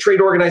largest trade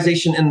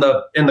organization in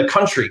the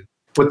country.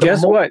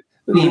 Guess what?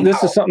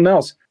 This is something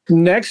else.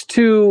 Next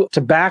to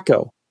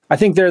tobacco, I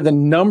think they're the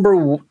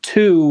number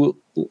 2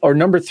 or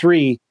number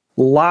 3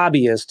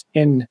 lobbyist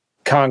in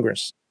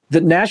Congress.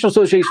 The National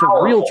Association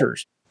of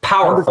Realtors.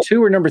 Powerful. Number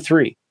 2 or number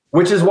 3.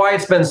 Which is why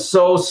it's been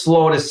so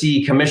slow to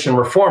see commission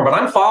reform. But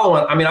I follow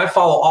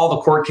all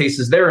the court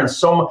cases.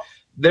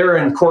 They're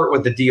in court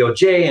with the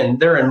DOJ, and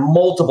they're in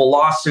multiple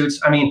lawsuits.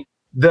 I mean,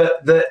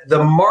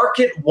 the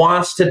market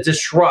wants to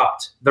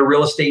disrupt the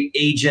real estate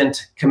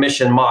agent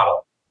commission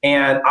model.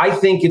 And I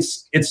think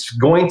it's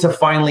going to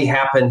finally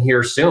happen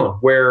here soon,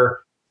 where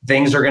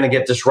things are going to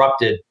get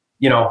disrupted.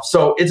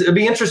 So it'll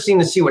be interesting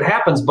to see what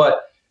happens.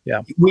 But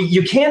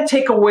you can't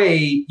take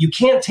away,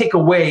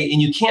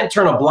 and you can't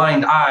turn a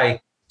blind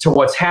eye to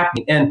what's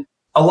happening. And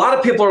a lot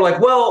of people are like,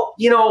 well,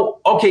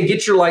 okay,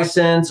 get your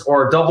license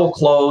or double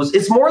close.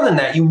 It's more than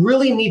that. You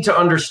really need to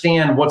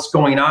understand what's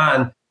going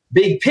on,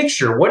 big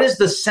picture. What is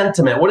the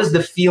sentiment? What is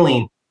the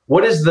feeling?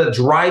 What is the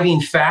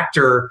driving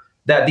factor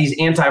that these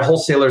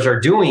anti-wholesalers are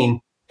doing?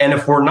 And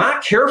if we're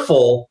not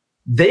careful,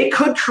 they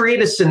could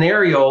create a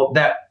scenario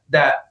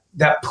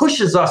that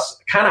pushes us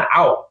kind of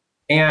out.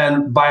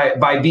 And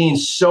by being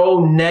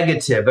so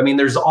negative, I mean,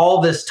 there's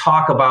all this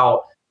talk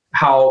about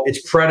how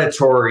it's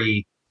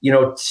predatory,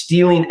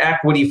 stealing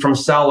equity from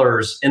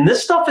sellers. And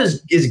this stuff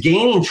is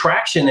gaining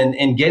traction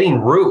and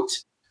getting root.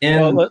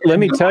 Let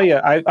me tell you,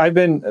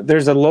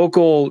 there's a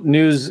local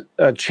news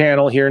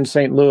channel here in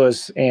St.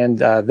 Louis, and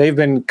they've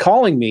been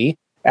calling me,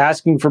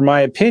 asking for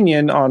my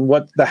opinion on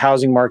what the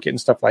housing market and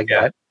stuff like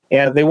that.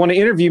 And they want to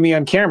interview me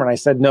on camera. And I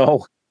said,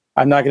 no,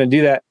 I'm not going to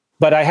do that.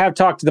 But I have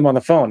talked to them on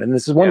the phone. And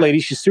this is one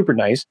lady, she's super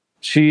nice.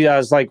 She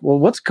was like, well,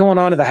 what's going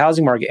on in the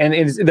housing market? And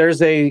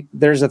there's a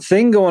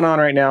thing going on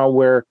right now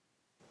where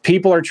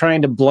people are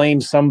trying to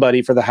blame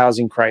somebody for the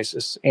housing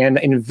crisis, and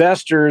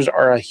investors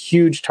are a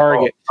huge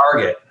target.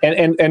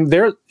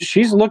 And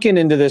she's looking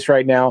into this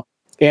right now.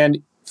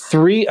 And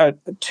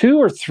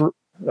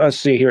let's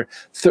see here,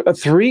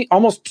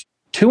 almost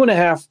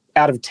 2.5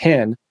 out of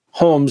 10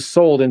 homes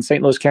sold in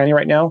St. Louis County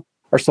right now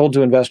are sold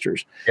to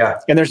investors. Yeah.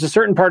 And there's a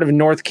certain part of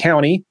North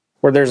County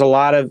where there's a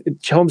lot of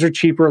homes are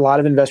cheaper, a lot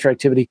of investor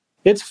activity.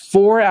 It's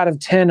 4 out of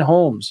 10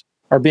 homes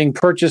are being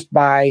purchased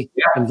by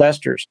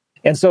investors.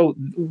 And so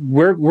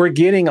we're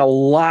getting a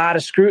lot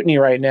of scrutiny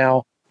right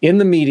now in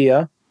the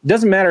media. It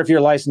doesn't matter if you're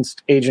a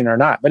licensed agent or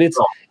not, but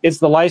it's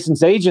the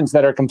licensed agents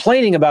that are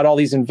complaining about all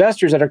these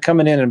investors that are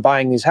coming in and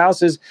buying these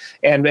houses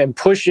and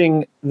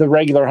pushing the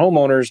regular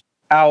homeowners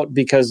out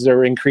because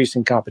they're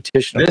increasing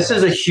competition. This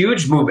is a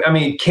huge move. I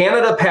mean,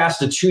 Canada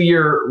passed a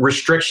 2-year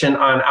restriction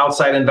on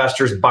outside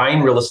investors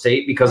buying real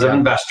estate because of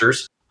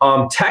investors.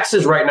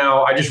 Texas right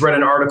now, I just read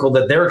an article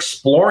that they're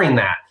exploring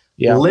that.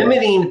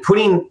 Limiting,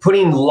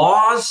 putting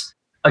laws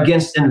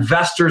against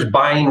investors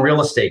buying real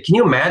estate. Can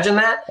you imagine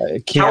that?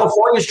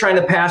 California is trying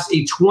to pass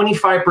a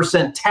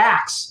 25%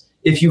 tax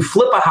if you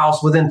flip a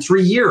house within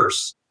 3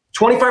 years.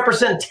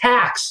 25%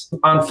 tax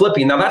on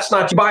flipping. Now, that's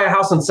not, you buy a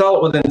house and sell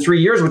it within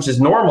 3 years, which is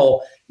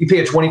normal. You pay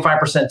a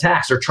 25%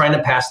 tax. They're trying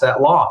to pass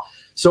that law.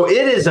 So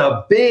it is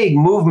a big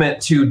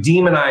movement to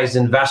demonize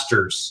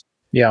investors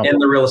in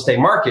the real estate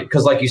market.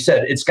 Because like you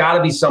said, it's got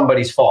to be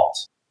somebody's fault.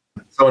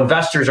 So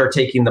investors are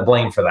taking the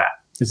blame for that.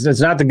 It's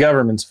not the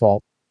government's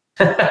fault.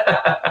 No.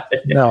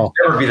 It'll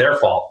never be their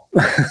fault.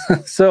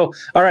 So,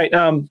 all right.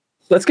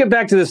 Let's get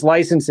back to this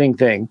licensing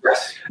thing.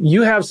 Yes.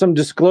 You have some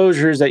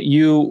disclosures that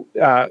you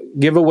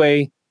give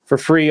away for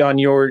free on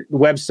your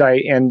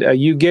website, and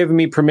you gave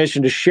me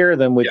permission to share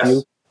them with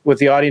you. with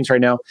the audience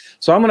right now.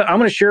 So I'm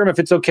gonna share them if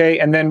it's okay,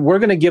 and then we're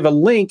gonna give a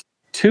link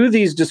to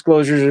these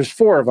disclosures. There's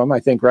 4 of them, I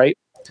think, right?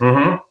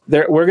 Mm-hmm.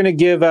 We're gonna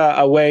give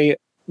away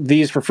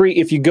these for free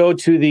if you go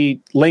to the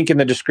link in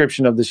the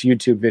description of this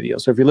YouTube video.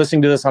 So if you're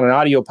listening to this on an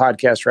audio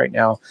podcast right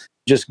now,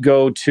 just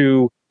go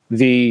to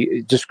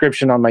the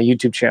description on my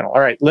YouTube channel.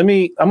 All right,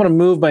 I'm gonna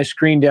move my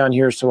screen down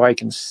here so I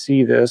can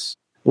see this.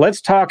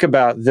 Let's talk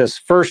about this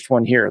first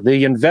one here,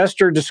 the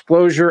investor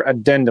disclosure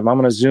addendum. I'm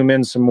going to zoom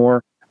in some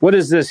more. What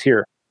is this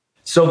here?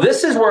 So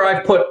this is where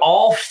I put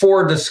all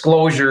 4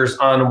 disclosures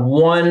on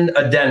one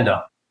addendum.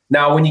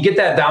 Now, when you get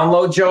that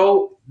download,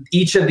 Joe,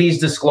 each of these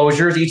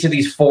disclosures, each of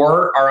these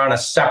 4 are on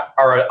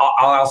I'll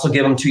also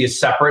give them to you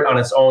separate on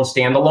its own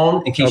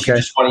standalone in case you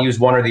just want to use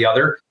one or the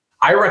other.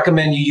 I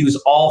recommend you use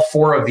all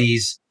 4 of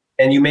these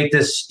and you make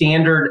this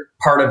standard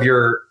part of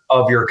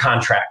your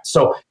contract.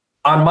 So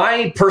on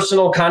my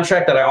personal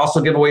contract that I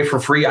also give away for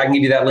free, I can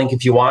give you that link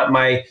if you want.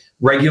 My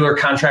regular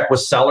contract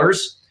with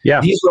sellers,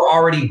 these were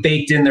already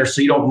baked in there,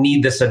 so you don't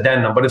need this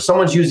addendum. But if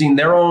someone's using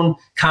their own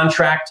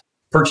contract,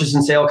 purchase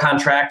and sale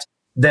contract,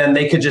 then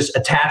they could just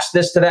attach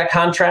this to that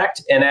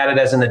contract and add it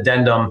as an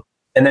addendum,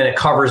 and then it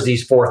covers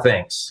these 4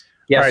 things.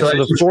 Yeah, so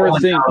the 4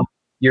 things,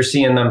 you're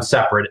seeing them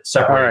separate.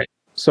 All right.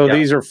 So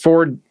these are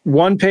 4,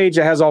 one page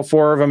that has all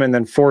 4 of them, and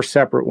then 4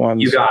 separate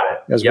ones. You got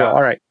it. As well.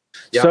 All right.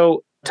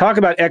 So talk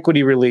about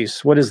equity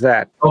release. What is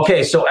that?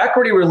 Okay, so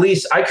equity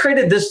release, I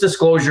created this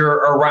disclosure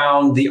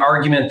around the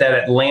argument that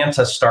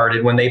Atlanta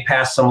started when they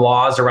passed some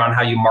laws around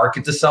how you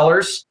market to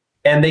sellers.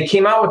 And they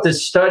came out with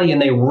this study and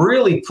they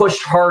really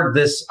pushed hard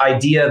this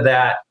idea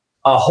that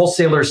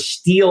wholesalers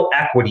steal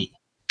equity.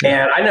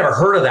 And I never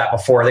heard of that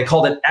before. They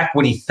called it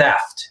equity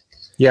theft.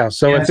 Yeah,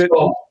 so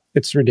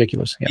it's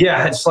ridiculous.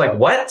 Yeah, it's like,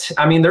 what?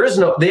 I mean,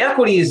 the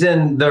equity is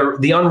in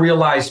the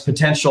unrealized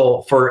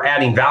potential for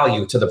adding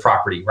value to the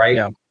property, right?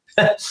 Yeah.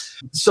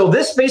 So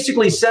this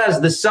basically says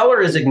the seller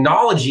is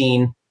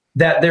acknowledging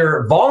that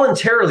they're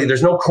voluntarily,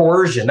 there's no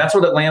coercion. That's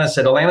what Atlanta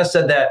said. Atlanta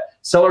said that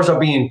sellers are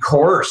being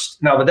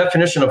coerced. Now, the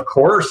definition of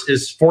coerce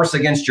is force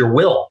against your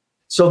will.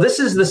 So this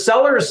is the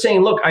seller is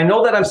saying, look, I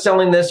know that I'm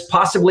selling this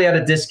possibly at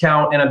a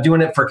discount and I'm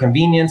doing it for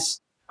convenience.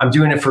 I'm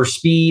doing it for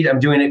speed. I'm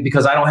doing it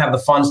because I don't have the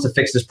funds to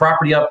fix this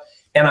property up.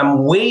 And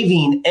I'm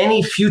waiving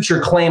any future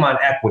claim on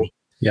equity.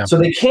 Yeah. So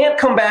they can't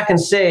come back and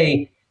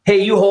say, hey,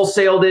 you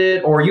wholesaled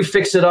it or you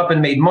fixed it up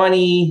and made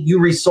money. You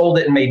resold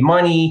it and made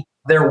money.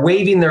 They're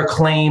waiving their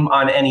claim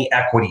on any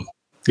equity.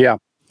 Yeah.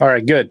 All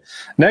right, good.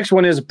 Next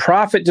one is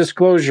profit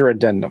disclosure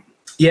addendum.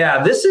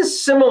 Yeah, this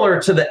is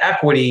similar to the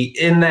equity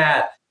in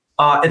that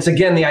it's,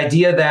 again, the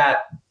idea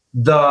that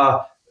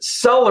the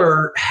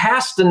seller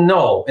has to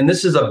know, and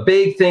this is a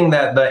big thing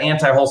that the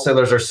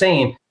anti-wholesalers are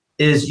saying,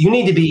 is you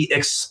need to be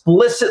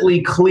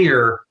explicitly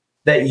clear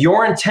that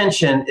your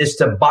intention is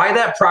to buy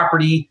that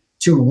property,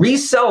 to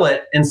resell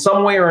it in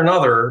some way or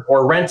another,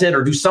 or rent it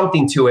or do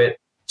something to it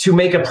to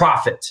make a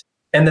profit,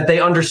 and that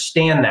they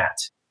understand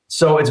that.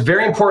 So it's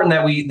very important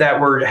that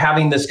we're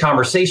having this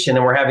conversation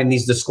and we're having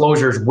these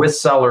disclosures with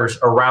sellers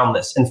around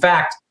this. In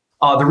fact,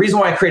 the reason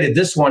why I created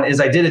this one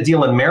is I did a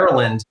deal in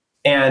Maryland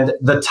and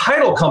the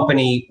title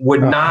company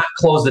would not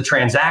close the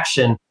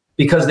transaction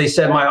because they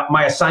said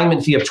my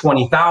assignment fee of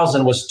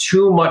 $20,000 was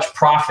too much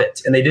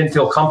profit and they didn't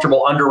feel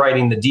comfortable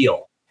underwriting the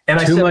deal. And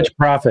I said, too much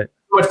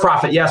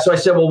profit. Yeah. So I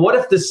said, well, what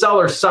if the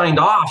seller signed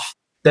off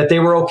that they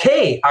were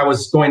okay, I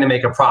was going to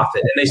make a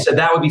profit? And they said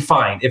that would be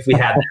fine if we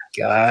had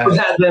that.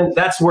 So then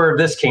that's where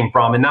this came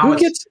from. And now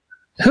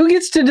who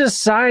gets to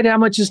decide how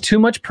much is too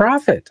much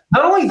profit?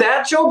 Not only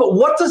that, Joe, but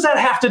what does that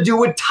have to do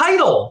with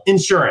title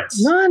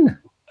insurance? None.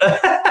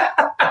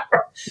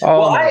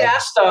 Well, I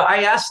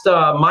asked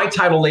my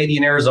title lady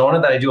in Arizona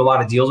that I do a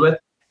lot of deals with,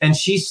 and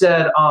she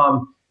said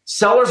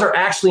sellers are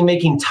actually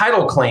making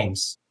title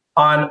claims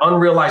on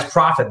unrealized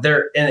profit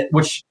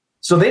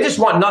so they just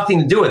want nothing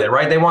to do with it,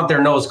 right? They want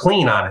their nose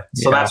clean on it.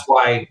 So that's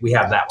why we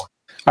have that one.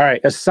 All right.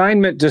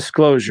 Assignment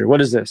disclosure. What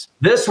is this?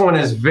 This one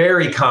is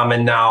very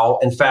common now.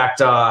 In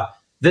fact,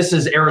 this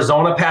is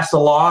Arizona passed a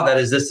law that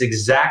is this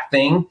exact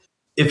thing.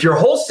 If you're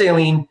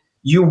wholesaling,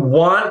 you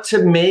want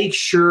to make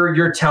sure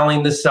you're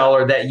telling the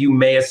seller that you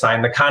may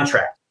assign the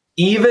contract.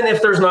 Even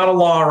if there's not a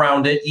law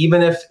around it,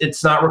 even if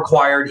it's not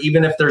required,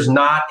 even if there's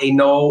not a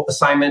no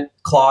assignment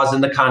clause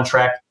in the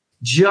contract,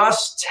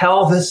 just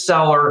tell the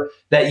seller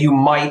that you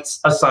might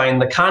assign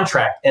the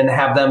contract and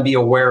have them be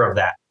aware of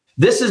that.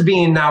 This is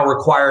being now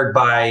required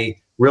by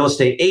real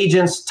estate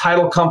agents,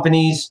 title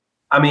companies.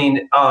 I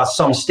mean,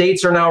 some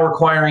states are now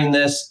requiring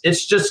this.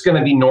 It's just going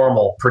to be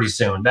normal pretty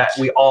soon that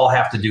we all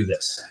have to do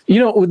this.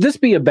 Would this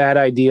be a bad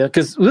idea?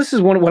 Because this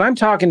is when I'm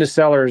talking to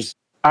sellers,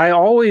 I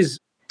always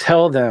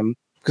tell them,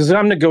 because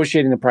I'm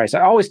negotiating the price,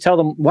 I always tell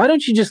them, why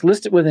don't you just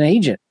list it with an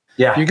agent?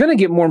 Yeah. You're going to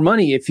get more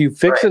money if you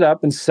fix it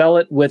up and sell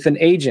it with an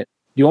agent.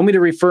 You want me to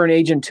refer an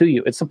agent to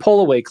you? It's a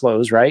pull away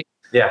close, right?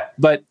 Yeah.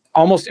 But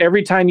almost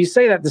every time you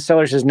say that, the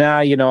seller says, nah,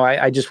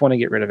 I just want to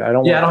get rid of it. I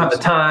don't have the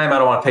time. I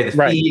don't want to pay the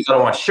fees. I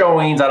don't want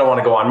showings. I don't want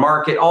to go on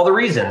market. All the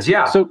reasons.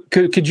 Yeah. So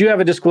could you have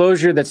a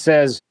disclosure that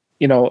says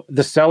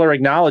the seller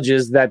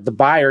acknowledges that the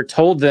buyer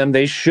told them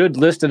they should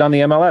list it on the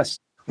MLS.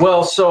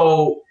 Well,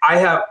 so I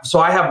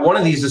have one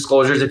of these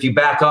disclosures. If you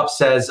back up,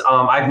 says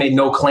I've made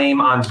no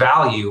claim on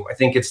value. I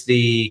think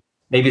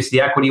maybe it's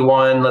the equity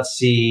one. Let's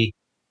see.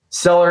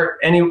 Seller,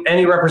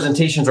 any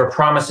representations or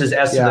promises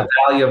as to the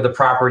value of the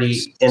property.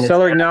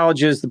 Seller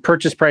acknowledges the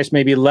purchase price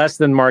may be less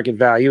than market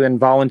value and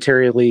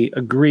voluntarily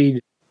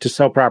agreed to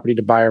sell property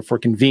to buyer for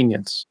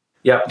convenience.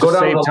 Yeah, go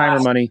down to time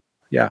or money.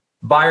 Yeah.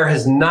 Buyer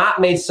has not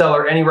made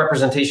seller any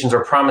representations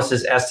or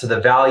promises as to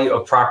the value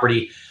of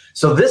property.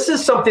 So this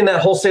is something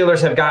that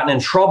wholesalers have gotten in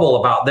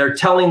trouble about. They're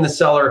telling the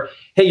seller,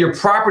 hey, your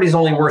property is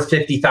only worth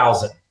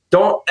 $50,000.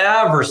 Don't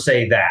ever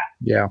say that.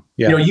 Yeah.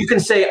 You can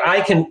say,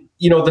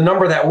 the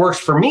number that works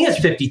for me is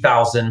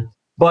 50,000,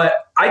 but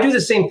I do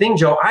the same thing,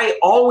 Joe. I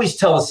always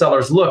tell the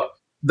sellers, look,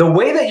 the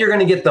way that you're going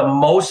to get the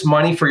most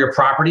money for your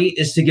property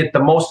is to get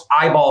the most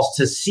eyeballs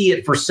to see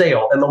it for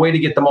sale. And the way to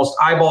get the most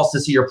eyeballs to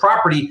see your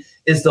property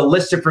is to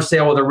list it for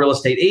sale with a real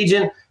estate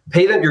agent.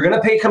 Pay them. You're going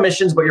to pay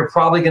commissions, but you're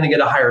probably going to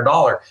get a higher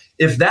dollar.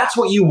 If that's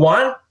what you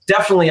want,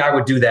 definitely I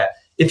would do that.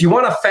 If you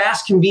want a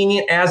fast,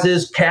 convenient, as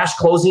is cash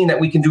closing that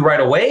we can do right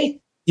away,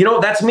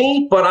 that's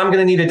me, but I'm going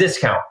to need a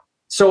discount.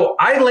 So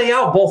I lay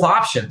out both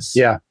options.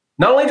 Yeah.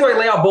 Not only do I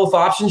lay out both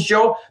options,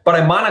 Joe, but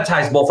I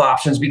monetize both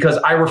options because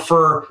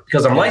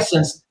because I'm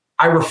licensed,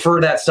 I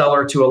refer that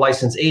seller to a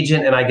licensed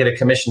agent and I get a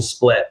commission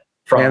split.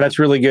 Yeah, that's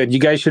really good. You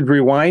guys should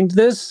rewind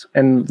this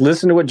and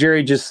listen to what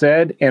Jerry just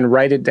said and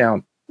write it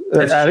down.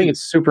 I think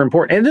it's super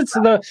important. And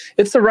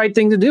it's the right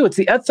thing to do. It's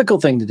the ethical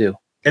thing to do.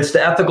 It's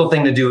the ethical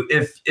thing to do.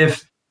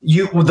 If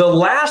the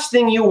last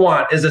thing you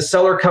want is a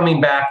seller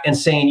coming back and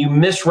saying you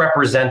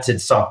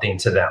misrepresented something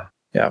to them.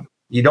 Yeah.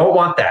 You don't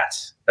want that.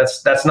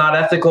 That's not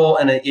ethical,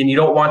 and you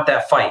don't want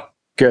that fight.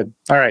 Good.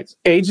 All right.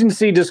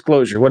 Agency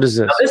disclosure. What is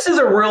this? Now, this is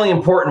a really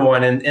important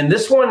one. And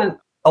this one,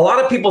 a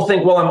lot of people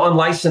think, well, I'm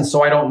unlicensed,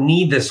 so I don't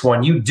need this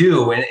one. You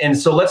do. And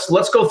so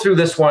let's go through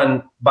this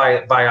one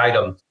by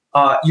item.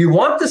 You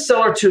want the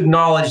seller to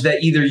acknowledge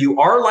that either you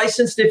are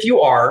licensed if you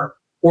are,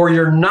 or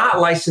you're not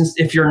licensed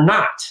if you're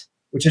not,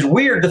 which is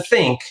weird to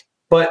think,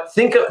 but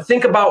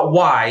think about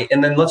why.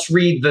 And then let's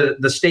read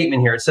the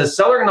statement here. It says,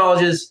 seller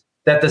acknowledges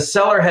that the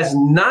seller has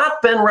not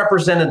been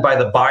represented by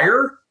the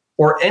buyer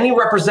or any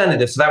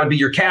representative. So that would be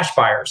your cash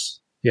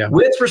buyers. Yeah.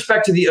 With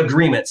respect to the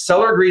agreement,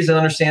 seller agrees and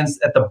understands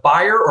that the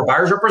buyer or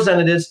buyer's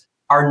representatives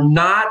are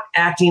not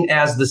acting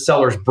as the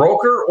seller's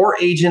broker or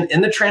agent in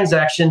the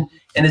transaction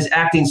and is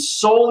acting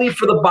solely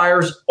for the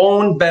buyer's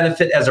own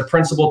benefit as a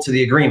principal to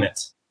the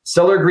agreement.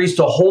 Seller agrees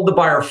to hold the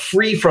buyer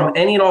free from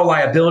any and all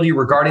liability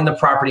regarding the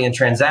property and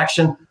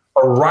transaction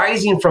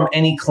arising from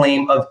any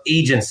claim of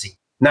agency.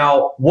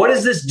 Now, what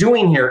is this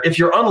doing here? If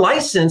you're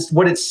unlicensed,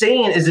 what it's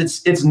saying is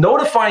it's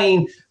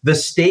notifying the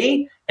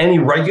state, any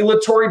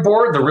regulatory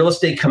board, the real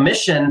estate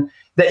commission,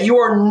 that you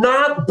are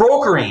not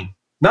brokering.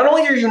 Not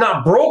only are you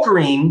not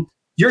brokering,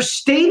 you're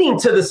stating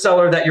to the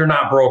seller that you're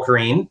not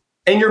brokering,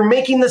 and you're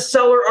making the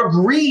seller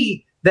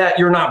agree that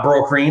you're not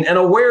brokering and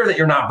aware that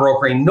you're not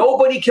brokering.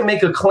 Nobody can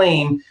make a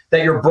claim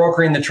that you're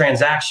brokering the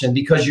transaction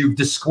because you've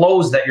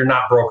disclosed that you're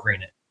not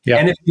brokering it. Yep.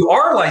 And if you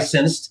are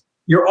licensed,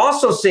 you're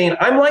also saying,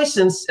 I'm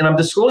licensed and I'm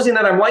disclosing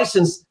that I'm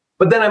licensed,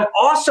 but then I'm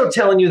also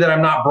telling you that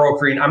I'm not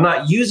brokering. I'm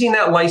not using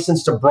that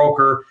license to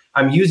broker.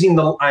 I'm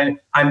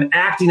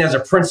acting as a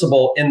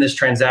principal in this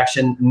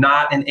transaction,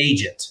 not an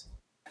agent.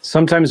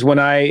 Sometimes when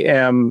I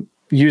am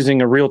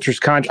using a realtor's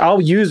contract,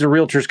 I'll use a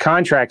realtor's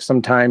contract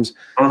sometimes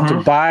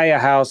to buy a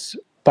house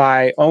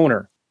by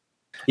owner.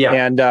 Yeah.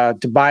 And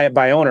to buy it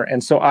by owner.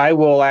 And so I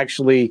will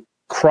actually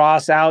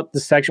cross out the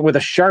section with a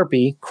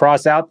Sharpie,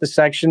 cross out the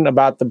section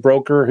about the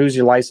broker, who's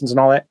your license and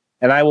all that.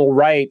 And I will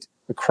write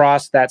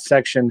across that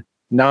section,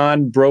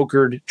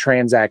 non-brokered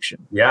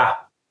transaction. Yeah.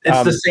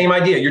 It's the same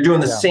idea. You're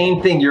doing the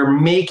same thing. You're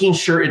making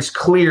sure it's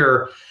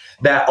clear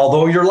that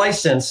although you're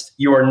licensed,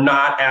 you are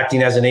not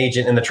acting as an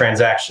agent in the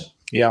transaction.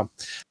 Yeah.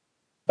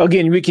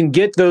 Again, we can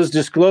get those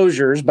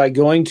disclosures by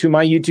going to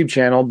my YouTube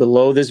channel.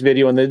 Below this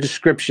video in the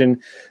description,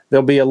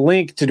 there'll be a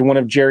link to one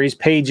of Jerry's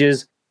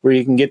pages where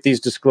you can get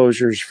these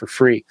disclosures for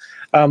free.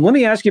 Let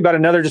me ask you about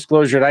another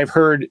disclosure that I've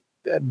heard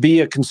be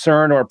a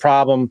concern or a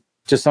problem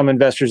to some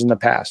investors in the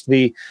past.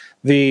 The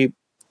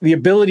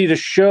ability to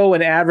show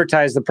and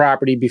advertise the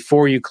property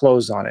before you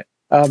close on it.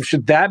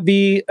 Should that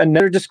be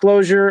another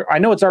disclosure? I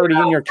know it's already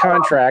in your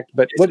contract,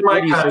 but what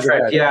do you say to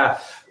that? Yeah,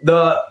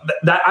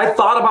 I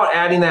thought about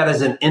adding that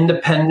as an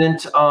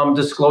independent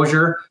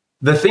disclosure.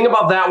 The thing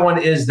about that one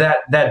is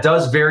that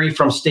does vary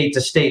from state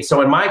to state.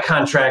 So in my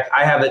contract,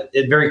 I have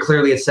it very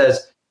clearly. It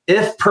says,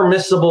 if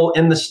permissible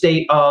in the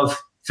state of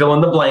fill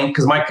in the blank,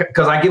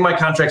 because I give my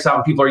contracts out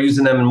and people are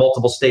using them in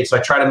multiple states. So I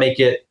try to make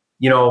it,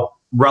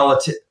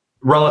 relative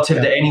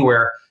to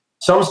anywhere.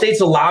 Some states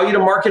allow you to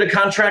market a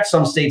contract,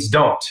 some states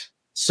don't.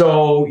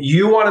 So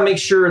you want to make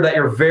sure that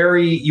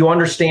you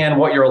understand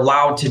what you're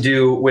allowed to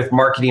do with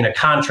marketing a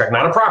contract,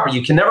 not a property.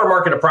 You can never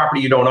market a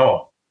property you don't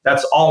own.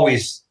 That's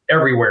always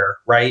everywhere,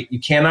 right? You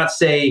cannot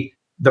say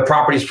the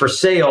property's for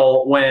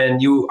sale when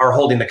you are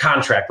holding the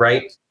contract,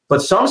 right?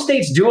 But some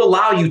states do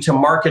allow you to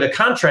market a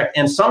contract,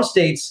 and some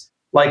states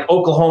like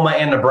Oklahoma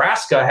and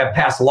Nebraska have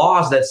passed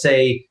laws that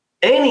say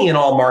any and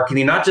all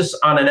marketing, not just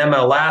on an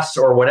MLS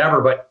or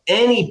whatever, but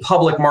any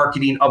public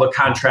marketing of a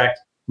contract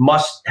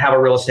must have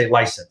a real estate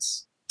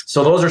license.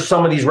 So those are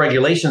some of these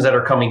regulations that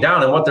are coming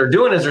down. And what they're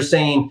doing is they're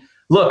saying,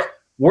 look,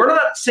 we're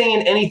not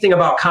saying anything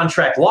about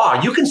contract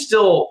law. You can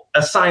still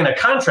assign a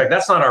contract.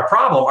 That's not our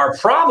problem. Our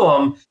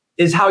problem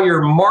is how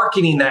you're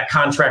marketing that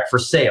contract for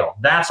sale.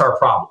 That's our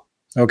problem.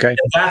 Okay. And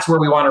that's where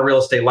we want a real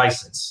estate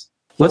license.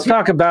 Let's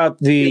talk about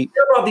these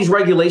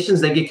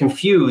regulations. They get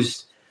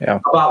confused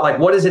about like,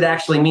 what does it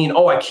actually mean?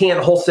 Oh, I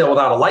can't wholesale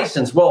without a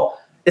license. Well,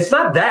 it's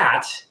not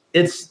that.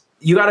 It's,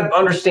 you got to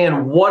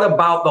understand what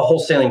about the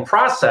wholesaling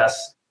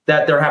process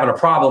that they're having a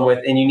problem with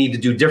and you need to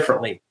do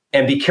differently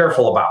and be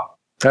careful about.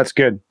 That's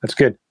good. That's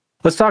good.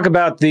 Let's talk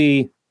about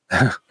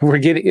we're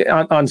getting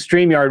on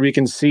StreamYard, we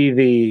can see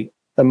the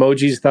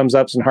emojis, thumbs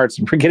ups and hearts.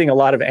 We're getting a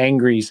lot of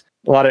angry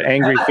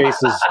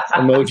faces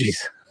emojis.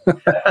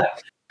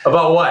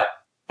 About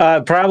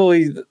what?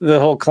 Probably the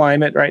whole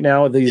climate right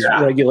now with these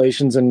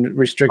regulations and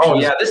restrictions. Oh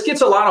yeah, this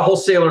gets a lot of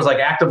wholesalers, like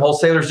active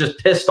wholesalers, just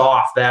pissed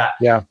off that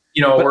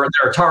we're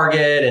their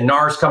target and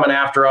NAR's coming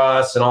after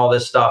us and all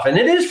this stuff. And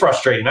it is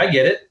frustrating. I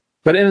get it.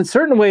 But in a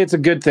certain way, it's a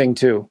good thing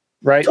too,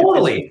 right?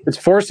 Totally. It's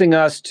forcing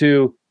us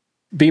to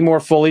be more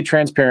fully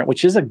transparent,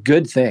 which is a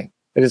good thing.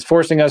 It is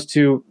forcing us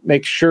to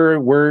make sure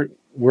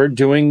we're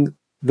doing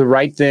the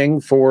right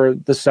thing for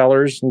the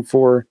sellers and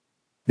for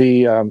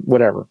the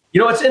whatever.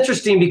 It's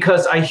interesting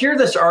because I hear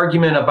this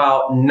argument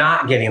about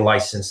not getting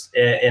licensed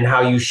and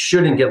how you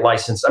shouldn't get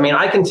licensed. I mean,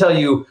 I can tell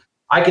you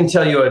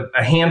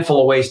a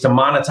handful of ways to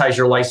monetize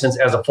your license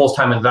as a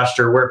full-time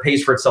investor where it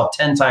pays for itself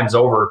 10 times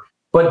over.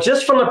 But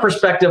just from the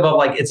perspective of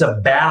like, it's a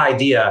bad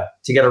idea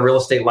to get a real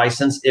estate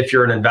license if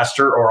you're an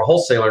investor or a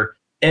wholesaler.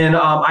 And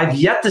I've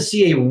yet to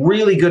see a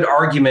really good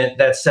argument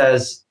that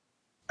says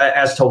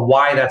as to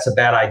why that's a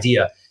bad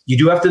idea. You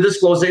do have to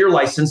disclose that you're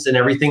licensed in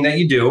everything that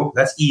you do.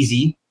 That's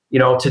easy,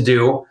 to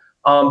do.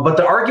 But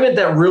the argument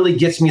that really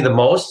gets me the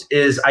most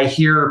is I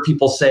hear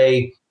people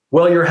say,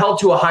 well, you're held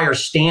to a higher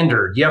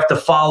standard. You have to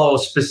follow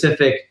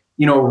specific,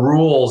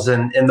 rules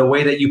and the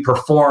way that you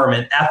perform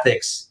and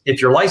ethics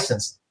if you're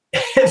licensed.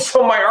 And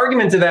so my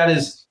argument to that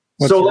is,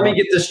 let me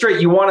get this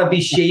straight. You want to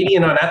be shady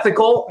and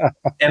unethical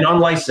and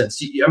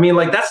unlicensed. I mean,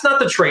 like, that's not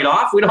the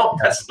trade-off.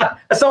 That's not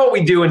what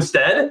we do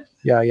instead.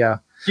 Yeah.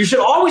 You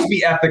should always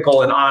be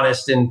ethical and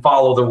honest and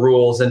follow the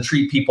rules and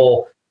treat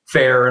people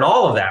fair and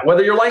all of that,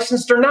 whether you're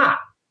licensed or not.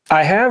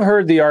 I have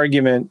heard the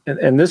argument,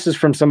 and this is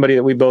from somebody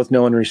that we both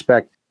know and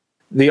respect,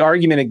 the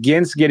argument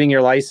against getting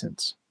your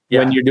license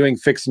when you're doing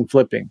fix and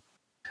flipping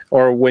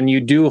or when you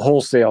do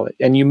wholesale it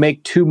and you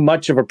make too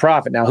much of a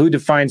profit. Now, who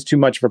defines too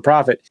much of a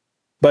profit?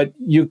 But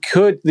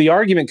the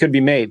argument could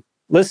be made.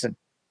 Listen,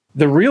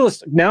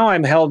 now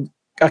I'm held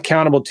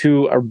accountable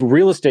to a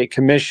real estate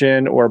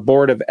commission or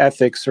board of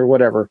ethics or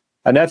whatever,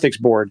 an ethics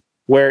board,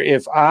 where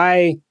if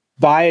I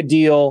buy a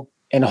deal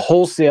and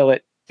wholesale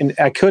it, and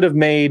I could have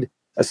made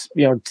a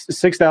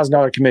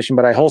 $6,000 commission,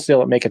 but I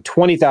wholesale it, make a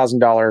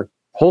 $20,000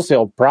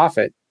 wholesale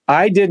profit.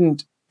 I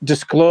didn't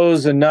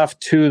disclose enough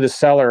to the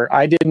seller.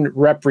 I didn't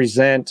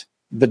represent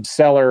the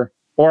seller,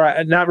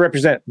 or not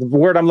represent. The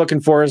word I'm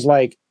looking for is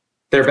like,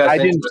 I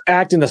didn't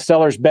act in the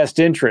seller's best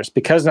interest.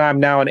 Because I'm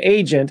now an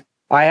agent,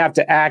 I have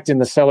to act in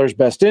the seller's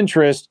best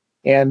interest,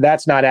 and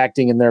that's not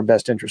acting in their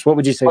best interest. What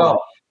would you say?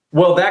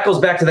 Well, that goes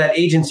back to that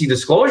agency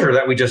disclosure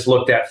that we just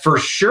looked at. For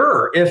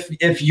sure,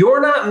 if you're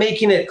not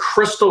making it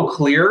crystal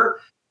clear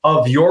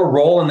of your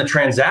role in the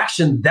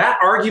transaction, that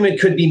argument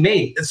could be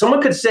made.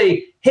 Someone could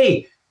say,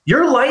 hey,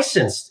 you're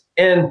licensed,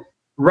 and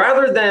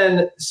rather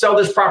than sell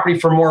this property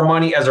for more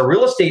money as a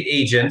real estate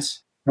agent,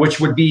 which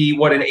would be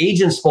what an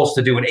agent's supposed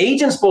to do. An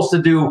agent's supposed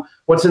to do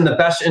what's in the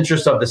best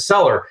interest of the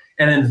seller.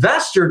 An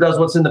investor does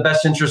what's in the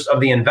best interest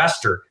of the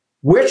investor.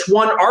 Which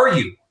one are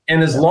you?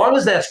 And as long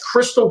as that's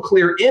crystal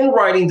clear in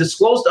writing,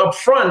 disclosed up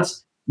front,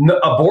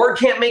 a board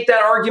can't make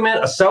that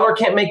argument, a seller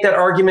can't make that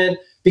argument,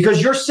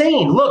 because you're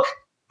saying, look,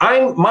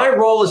 my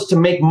role is to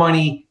make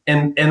money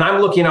and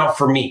I'm looking out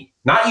for me,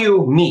 not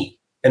you, me.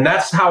 And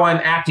that's how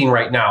I'm acting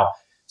right now.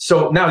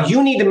 So now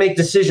you need to make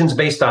decisions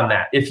based on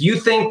that. If you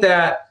think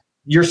that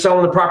you're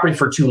selling the property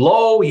for too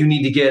low, you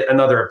need to get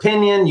another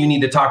opinion, you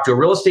need to talk to a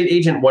real estate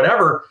agent,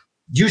 whatever,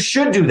 you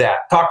should do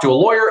that. Talk to a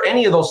lawyer,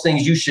 any of those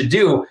things you should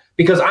do,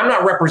 because I'm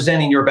not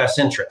representing your best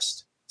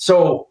interest.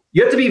 So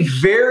you have to be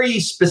very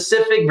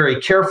specific,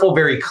 very careful,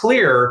 very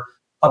clear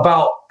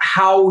about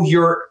how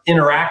you're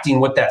interacting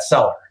with that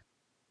seller.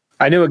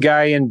 I knew a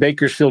guy in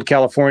Bakersfield,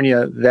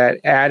 California, that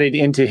added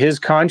into his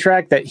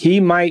contract that he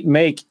might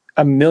make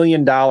 $1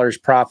 million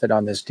profit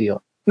on this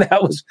deal.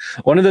 That was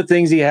one of the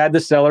things he had the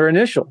seller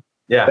initial.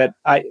 Yeah. That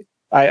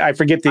I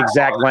forget the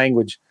exact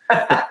language.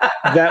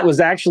 That was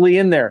actually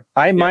in there.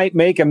 I might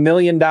make $1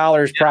 million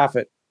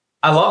profit.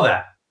 I love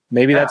that.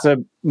 Maybe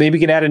maybe we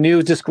can add a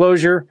new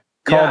disclosure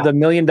called the $1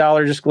 million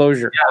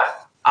disclosure.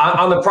 Yeah.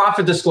 On the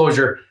profit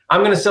disclosure,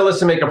 I'm going to sell this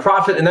to make a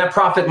profit, and that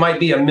profit might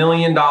be $1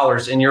 million,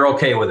 and you're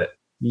okay with it.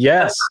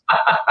 Yes.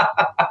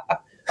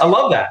 I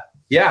love that.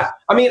 Yeah.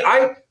 I mean,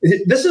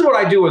 this is what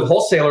I do with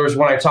wholesalers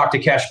when I talk to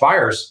cash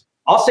buyers.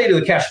 I'll say to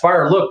the cash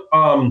buyer, look,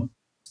 I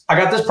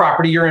got this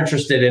property. You're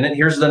interested in it.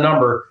 Here's the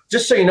number.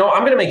 Just so you know,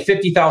 I'm going to make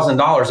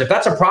 $50,000. If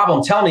that's a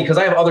problem, tell me, because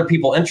I have other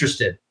people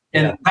interested.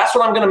 And that's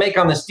what I'm going to make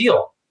on this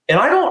deal. And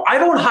I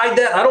don't hide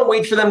that. I don't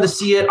wait for them to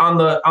see it on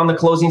the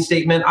closing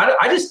statement.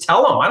 I just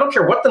tell them. I don't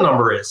care what the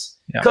number is,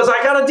 because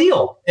I got a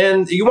deal.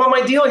 And you want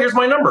my deal? Here's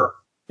my number.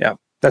 Yeah,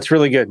 that's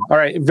really good. All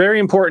right. Very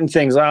important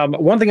things.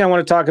 One thing I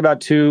want to talk about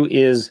too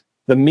is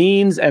the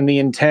means and the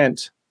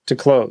intent to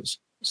close.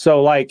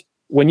 So like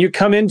when you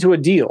come into a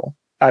deal,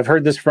 I've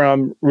heard this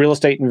from real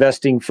estate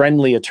investing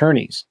friendly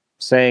attorneys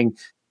saying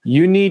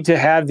you need to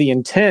have the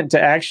intent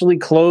to actually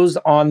close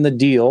on the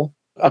deal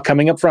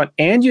coming up front,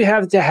 and you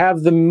have to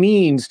have the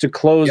means to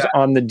close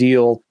on the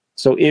deal.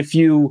 So if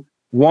you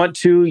want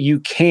to,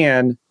 you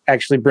can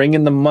actually bring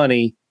in the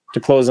money to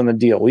close on the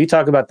deal. Will you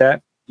talk about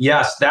that?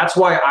 Yes, that's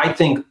why I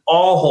think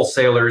all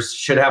wholesalers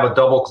should have a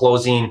double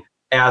closing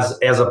as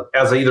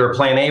either a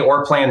plan A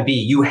or plan B.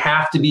 You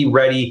have to be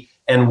ready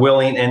and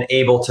willing and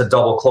able to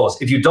double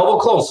close. If you double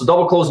close, so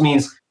double close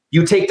means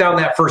you take down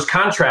that first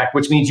contract,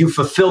 which means you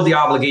fulfilled the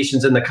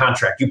obligations in the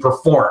contract. You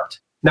performed.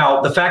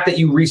 Now, the fact that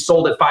you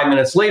resold it 5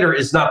 minutes later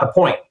is not the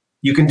point.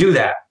 You can do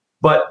that.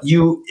 But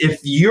if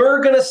you're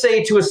going to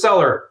say to a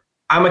seller,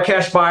 I'm a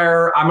cash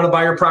buyer, I'm going to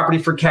buy your property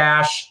for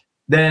cash,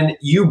 then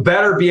you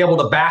better be able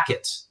to back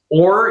it.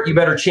 Or you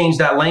better change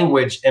that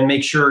language and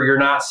make sure you're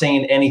not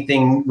saying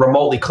anything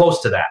remotely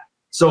close to that.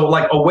 So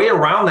like a way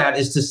around that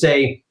is to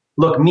say,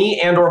 look, me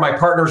and or my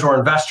partners or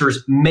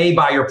investors may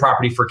buy your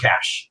property for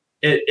cash.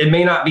 It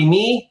may not be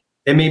me.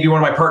 It may be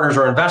one of my partners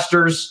or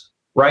investors,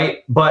 right?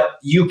 But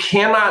you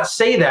cannot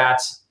say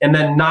that and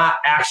then not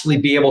actually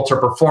be able to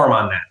perform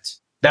on that.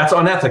 That's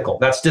unethical.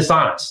 That's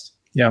dishonest.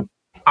 Yeah,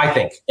 I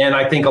think. And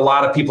I think a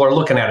lot of people are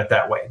looking at it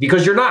that way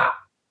because you're not.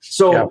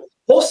 So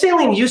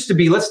wholesaling used to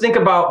be, let's think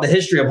about the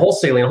history of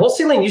wholesaling.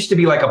 Wholesaling used to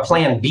be like a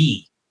plan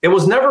B. It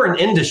was never an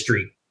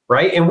industry,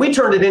 right? And we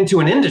turned it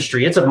into an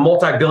industry. It's a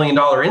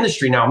multi-billion-dollar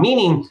industry now,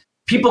 meaning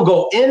people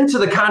go into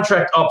the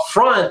contract up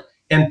front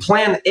and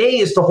plan A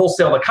is to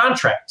wholesale the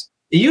contract.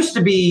 It used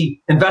to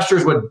be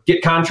investors would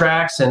get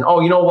contracts and,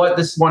 oh, you know what?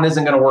 This one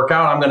isn't going to work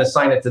out. I'm going to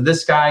sign it to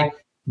this guy.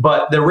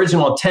 But the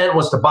original intent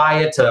was to buy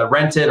it, to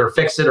rent it or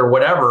fix it or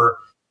whatever.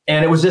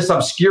 And it was this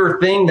obscure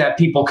thing that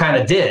people kind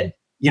of did.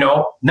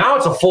 Now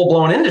it's a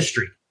full-blown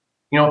industry,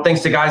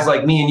 thanks to guys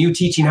like me and you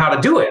teaching how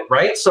to do it,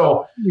 right?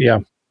 So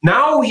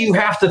now you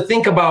have to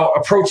think about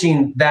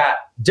approaching that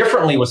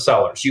differently with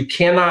sellers. You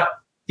cannot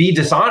be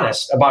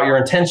dishonest about your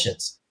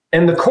intentions.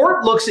 And the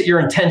court looks at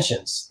your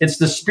intentions. It's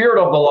the spirit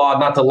of the law,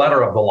 not the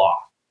letter of the law.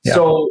 Yeah.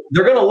 So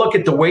they're going to look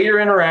at the way you're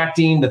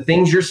interacting, the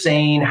things you're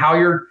saying, how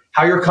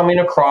you're coming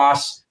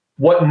across,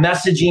 what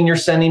messaging you're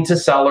sending to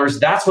sellers.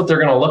 That's what they're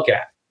going to look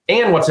at,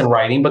 and what's in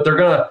writing. But they're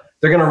going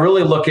to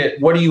really look at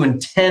what do you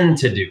intend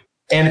to do.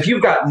 And if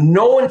you've got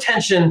no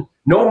intention,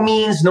 no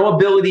means, no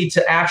ability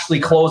to actually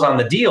close on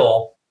the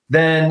deal,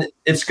 then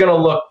it's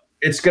going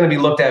to be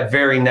looked at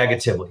very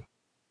negatively.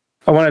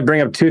 I want to bring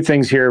up two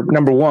things here.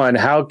 Number one,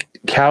 how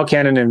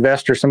can an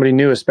investor, somebody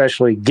new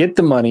especially, get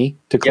the money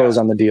to close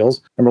on the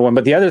deals? Number one.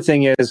 But the other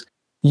thing is,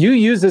 you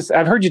use this,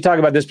 I've heard you talk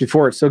about this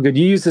before, it's so good.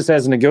 You use this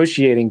as a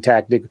negotiating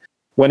tactic.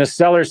 When a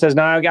seller says,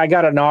 no, I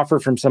got an offer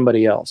from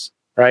somebody else,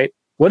 right?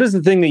 What is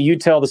the thing that you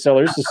tell the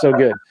seller? This is so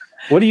good.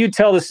 What do you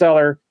tell the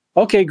seller?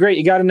 Okay, great.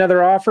 You got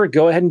another offer.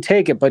 Go ahead and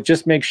take it. But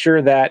just make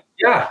sure that.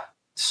 Yeah.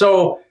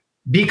 So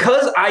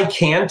because I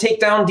can take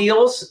down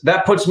deals,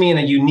 that puts me in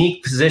a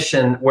unique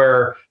position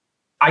where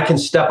I can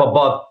step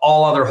above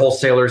all other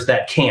wholesalers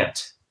that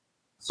can't.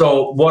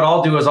 So what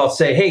I'll do is I'll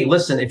say, hey,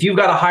 listen, if you've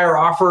got a higher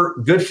offer,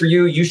 good for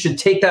you. You should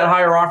take that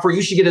higher offer.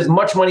 You should get as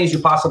much money as you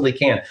possibly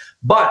can.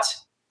 But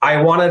I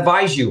want to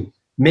advise you,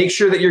 make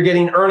sure that you're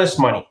getting earnest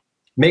money.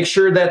 Make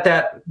sure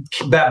that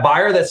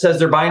buyer that says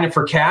they're buying it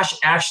for cash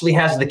actually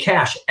has the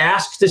cash.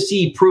 Ask to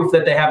see proof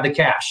that they have the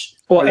cash.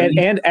 Well,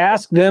 and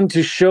ask them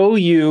to show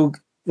you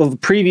the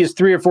previous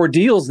 3 or 4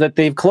 deals that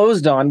they've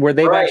closed on where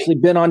they've actually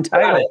been on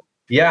title.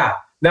 Yeah.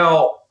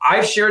 Now,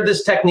 I've shared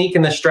this technique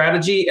and this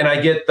strategy, and I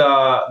get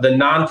the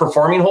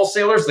non-performing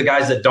wholesalers, the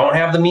guys that don't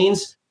have the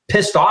means,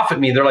 pissed off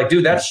at me. They're like,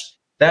 dude,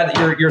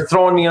 you're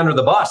throwing me under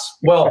the bus.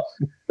 Well,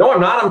 no,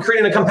 I'm not. I'm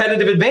creating a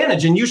competitive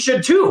advantage, and you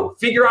should too.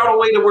 Figure out a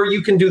way to where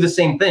you can do the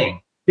same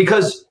thing.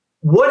 Because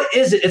what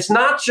is it? It's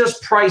not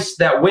just price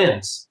that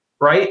wins,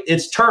 right?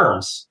 It's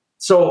terms.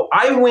 So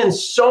I win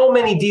so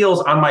many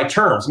deals on my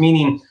terms,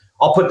 meaning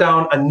I'll put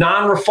down a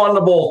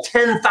non-refundable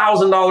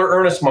 $10,000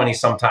 earnest money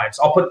sometimes.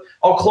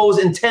 I'll close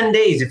in 10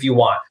 days if you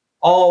want.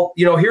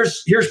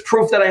 Here's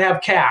proof that I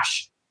have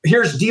cash.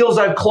 Here's deals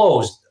I've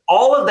closed.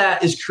 All of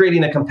that is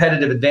creating a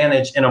competitive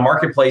advantage in a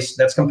marketplace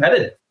that's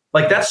competitive.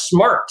 Like, that's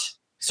smart.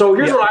 So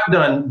here's what I've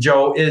done,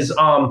 Joe, is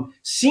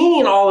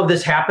seeing all of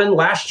this happen.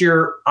 Last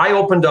year, I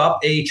opened up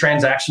a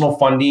transactional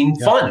funding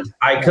fund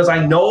because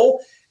I know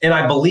and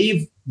I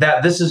believe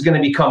that this is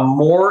going to become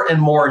more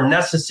and more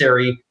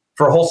necessary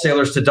for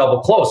wholesalers to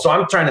double close. So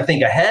I'm trying to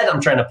think ahead. I'm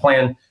trying to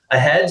plan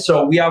ahead.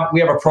 So we have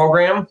a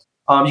program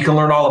You can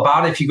learn all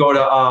about it if you go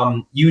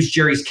to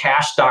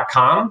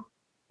usejerryscash.com.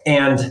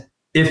 And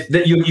if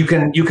you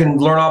can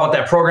learn all about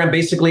that program.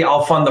 Basically,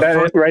 I'll fund the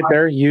first right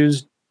there.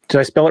 Did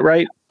I spell it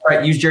right?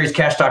 Right,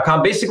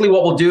 usejerryscash.com. Basically,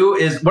 what we'll do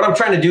is, what I'm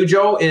trying to do,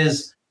 Joe,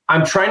 is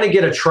I'm trying to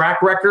get a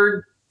track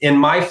record in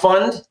my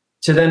fund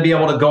to then be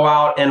able to go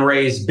out and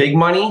raise big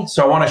money.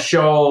 So I want to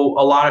show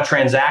a lot of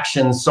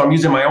transactions. So I'm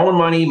using my own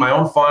money, my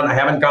own fund. I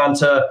haven't gone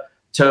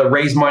to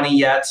raise money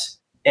yet.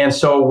 And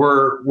so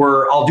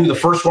I'll do the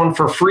first one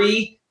for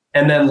free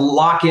and then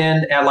lock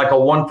in at like a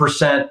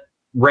 1%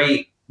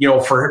 rate,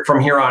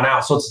 from here on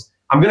out. So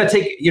I'm going to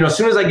take, as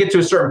soon as I get to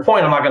a certain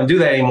point, I'm not going to do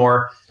that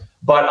anymore.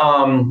 But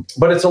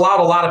it's allowed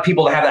a lot of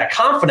people to have that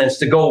confidence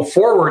to go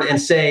forward and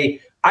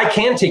say, I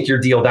can take your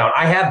deal down.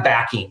 I have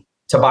backing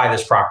to buy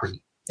this property.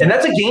 And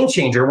that's a game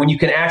changer when you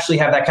can actually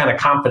have that kind of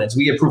confidence.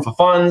 We get proof of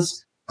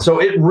funds. So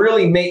it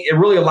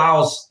really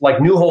allows like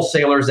new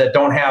wholesalers that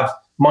don't have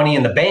money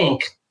in the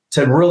bank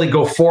to really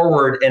go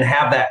forward and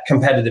have that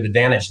competitive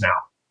advantage now.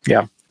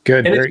 Yeah,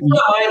 good. And if it's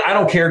not mine, I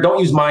don't care. Don't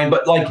use mine,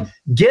 but like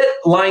get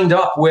lined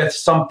up with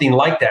something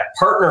like that.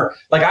 Partner.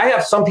 Like I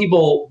have some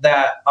people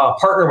that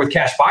partner with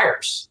cash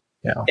buyers.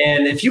 Yeah.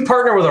 And if you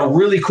partner with a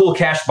really cool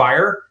cash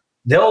buyer,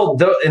 they'll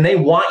and they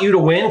want you to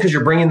win because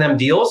you're bringing them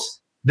deals.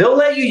 They'll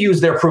let you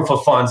use their proof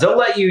of funds. They'll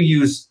let you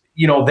use,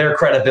 their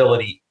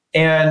credibility.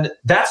 And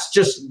that's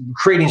just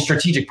creating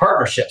strategic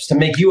partnerships to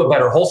make you a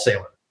better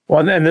wholesaler.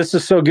 Well, and this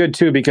is so good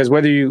too, because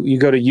whether you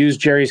go to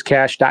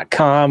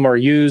usejerryscash.com or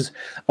use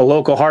a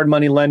local hard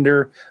money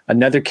lender,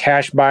 another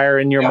cash buyer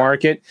in your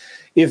market,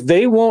 if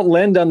they won't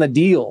lend on the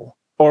deal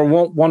or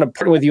won't want to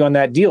partner with you on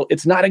that deal,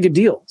 it's not a good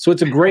deal. So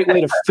it's a great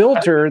way to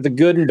filter the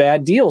good and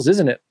bad deals,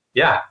 isn't it?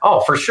 Yeah.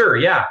 Oh, for sure.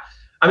 Yeah.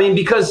 I mean,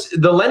 because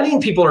the lending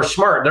people are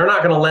smart. They're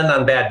not going to lend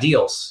on bad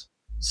deals.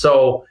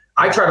 So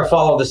I try to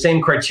follow the same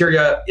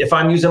criteria if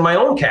I'm using my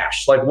own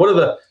cash. Like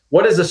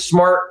what is a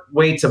smart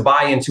way to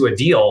buy into a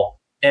deal?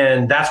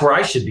 And that's where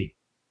I should be.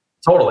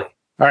 Totally.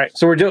 All right.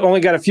 So we're only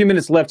got a few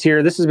minutes left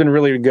here. This has been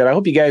really good. I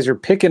hope you guys are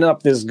picking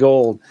up this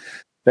gold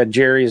that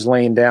Jerry is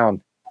laying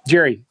down.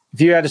 Jerry, if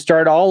you had to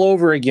start all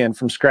over again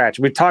from scratch,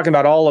 we're talking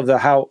about all of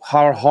how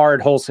hard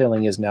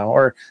wholesaling is now,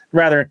 or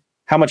rather,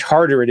 how much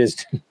harder it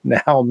is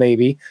now,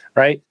 maybe,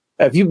 right?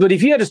 But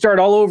if you had to start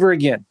all over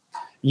again,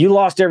 you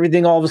lost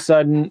everything all of a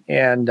sudden,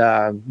 and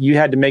you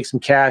had to make some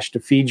cash to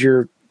feed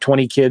your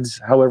 20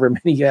 kids, however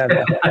many you have.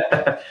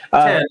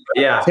 10,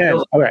 yeah. 10.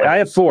 All right, I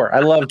have 4. I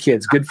love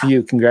kids. Good for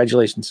you.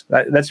 Congratulations.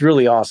 That's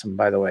really awesome,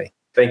 by the way.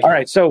 Thank you. All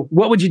right, so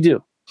what would you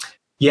do?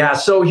 Yeah,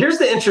 so here's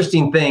the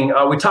interesting thing.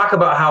 We talk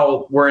about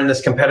how we're in this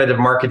competitive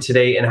market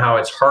today and how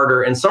it's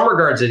harder. In some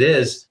regards it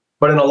is,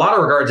 but in a lot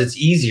of regards it's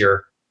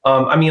easier.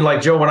 I mean,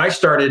 like Joe, when I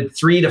started,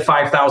 $3,000 to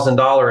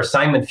 $5,000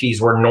 assignment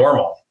fees were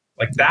normal.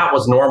 Like that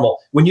was normal.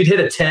 When you'd hit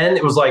a 10,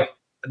 it was like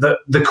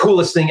the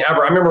coolest thing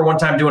ever. I remember one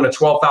time doing a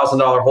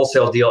 $12,000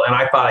 wholesale deal and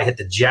I thought I hit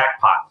the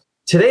jackpot.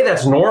 Today,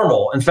 that's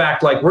normal. In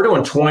fact, like we're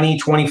doing $20,000,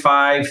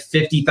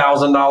 $25,000,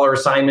 $50,000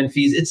 assignment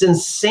fees. It's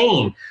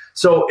insane.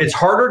 So it's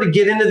harder to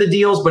get into the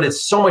deals, but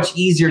it's so much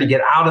easier to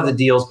get out of the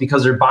deals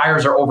because their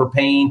buyers are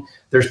overpaying.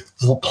 There's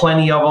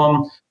plenty of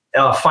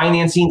them.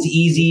 Financing's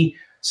easy.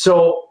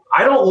 So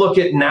I don't look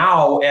at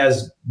now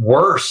as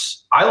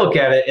worse. I look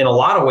at it in a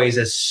lot of ways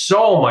as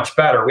so much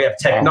better. We have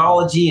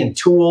technology and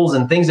tools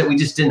and things that we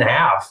just didn't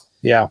have.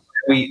 Yeah.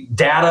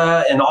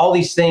 Data and all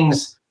these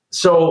things.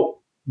 So,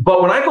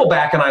 but when I go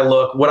back and I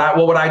look, what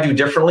would I do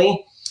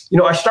differently?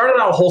 I started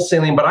out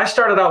wholesaling, but I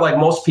started out like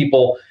most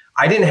people.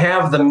 I didn't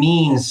have the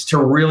means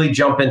to really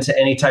jump into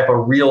any type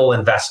of real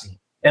investing.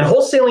 And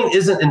wholesaling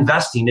isn't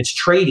investing, it's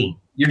trading.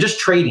 You're just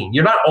trading.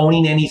 You're not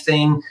owning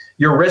anything.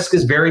 Your risk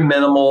is very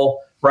minimal,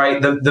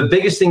 right? The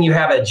biggest thing you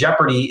have at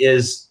jeopardy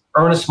is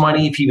earnest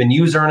money, if you even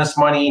use earnest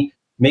money,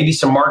 maybe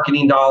some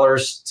marketing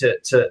dollars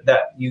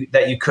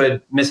that you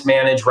could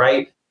mismanage,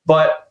 right?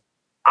 But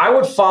I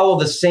would follow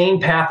the same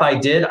path I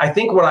did. I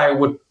think what I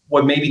would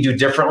maybe do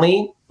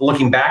differently,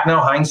 looking back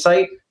now,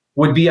 hindsight,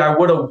 would be I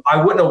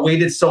wouldn't have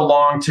waited so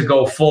long to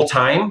go full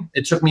time.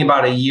 It took me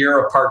about a year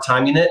of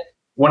part-timing it.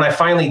 When I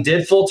finally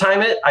did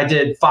full-time it, I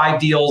did 5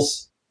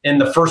 deals in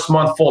the first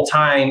month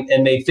full-time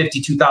and made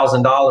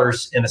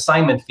 $52,000 in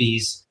assignment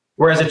fees.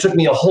 Whereas it took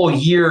me a whole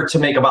year to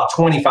make about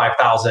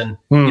 $25,000,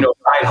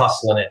 side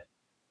hustling it.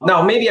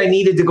 Now, maybe I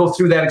needed to go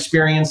through that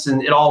experience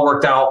and it all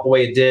worked out the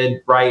way it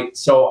did, right?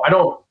 So I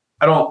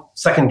don't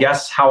second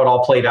guess how it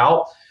all played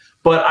out.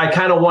 But I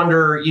kind of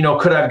wonder,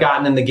 could I have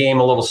gotten in the game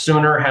a little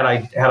sooner had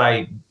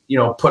I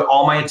put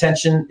all my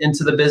attention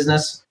into the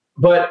business?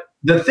 But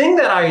the thing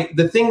that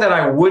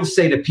I would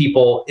say to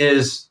people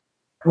is,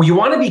 you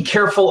want to be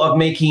careful of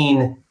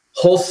making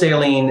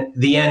wholesaling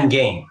the end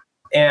game.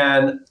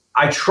 And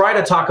I try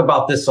to talk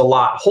about this a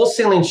lot.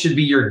 Wholesaling should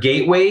be your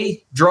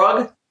gateway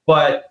drug,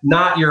 but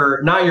not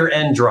your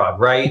end drug,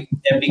 right?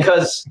 And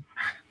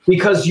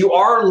because you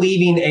are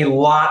leaving a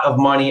lot of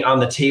money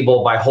on the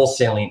table by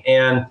wholesaling.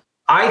 And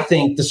I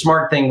think the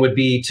smart thing would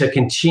be to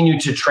continue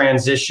to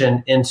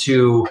transition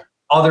into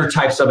other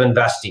types of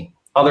investing,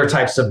 other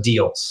types of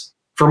deals.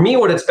 For me,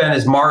 what it's been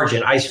is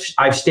margin.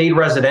 I've stayed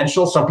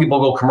residential. Some people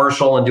go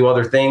commercial and do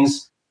other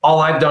things. All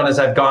I've done is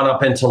I've gone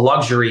up into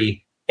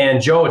luxury.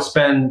 And Joe, it's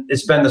been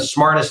the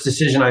smartest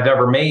decision I've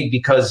ever made,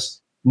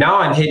 because now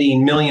I'm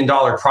hitting $1 million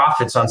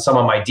profits on some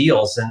of my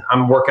deals, and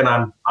I'm working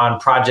on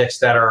projects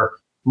that are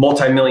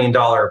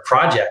multi-million-dollar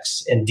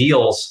projects and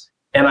deals.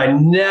 And I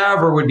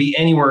never would be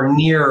anywhere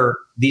near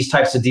these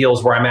types of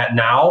deals where I'm at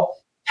now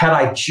had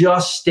I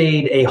just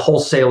stayed a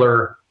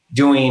wholesaler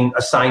doing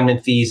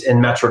assignment fees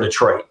in Metro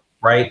Detroit,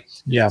 right?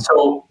 Yeah.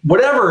 So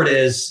whatever it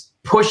is,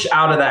 push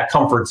out of that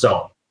comfort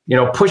zone.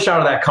 Push out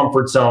of that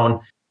comfort zone.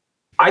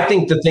 I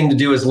think the thing to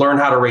do is learn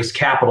how to raise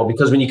capital,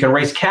 because when you can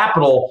raise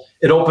capital,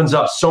 it opens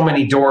up so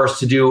many doors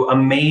to do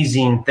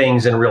amazing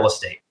things in real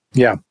estate.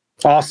 Yeah.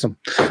 Awesome.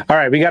 All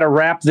right. We got to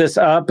wrap this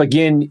up.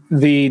 Again,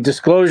 the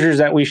disclosures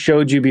that we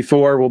showed you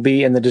before will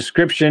be in the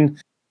description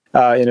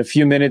in a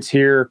few minutes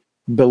here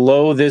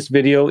below this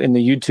video in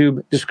the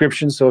YouTube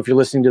description. So if you're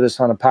listening to this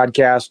on a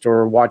podcast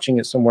or watching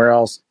it somewhere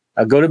else,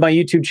 go to my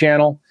YouTube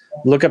channel,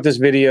 look up this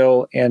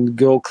video, and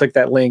go click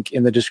that link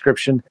in the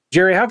description.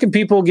 Jerry, how can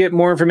people get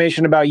more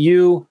information about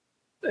you?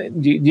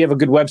 Do you have a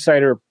good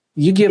website, or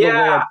you give away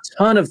a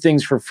ton of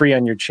things for free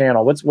on your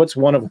channel? What's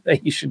one of them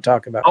that you should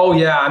talk about? Oh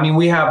yeah. I mean,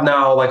 we have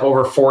now like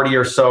over 40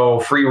 or so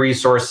free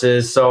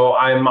resources. So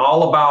I'm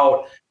all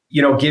about,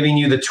 giving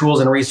you the tools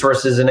and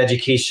resources and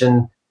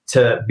education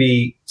to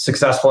be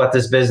successful at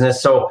this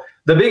business. So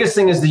the biggest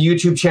thing is the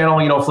YouTube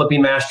channel,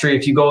 Flipping Mastery.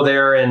 If you go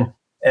there and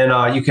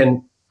you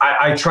can,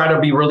 I try to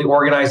be really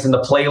organized in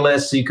the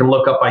playlist, so you can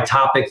look up by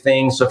topic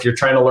things. So if you're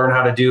trying to learn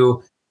how to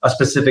do a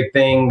specific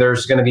thing,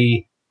 there's going to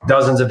be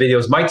dozens of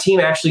videos. My team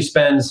actually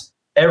spends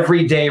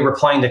every day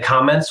replying to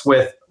comments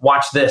with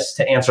 "watch this"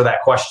 to answer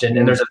that question.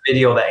 And there's a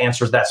video that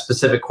answers that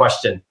specific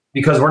question,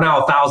 because we're now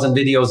 1,000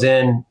 videos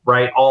in,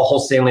 right? All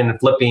wholesaling and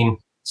flipping.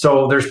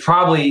 So there's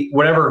probably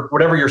whatever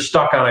you're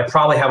stuck on, I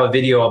probably have a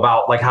video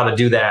about like how to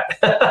do that.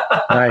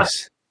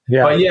 Nice.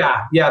 Yeah. But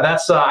yeah,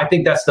 that's, I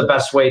think that's the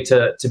best way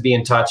to be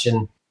in touch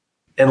and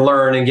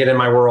learn and get in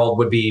my world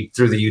would be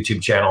through the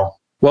YouTube channel.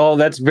 Well,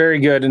 that's very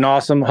good and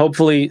awesome.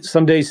 Hopefully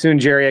someday soon,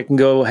 Jerry, I can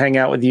go hang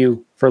out with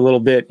you for a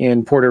little bit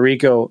in Puerto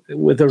Rico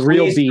with a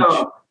real beach.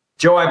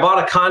 Joe, I bought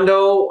a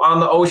condo on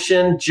the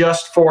ocean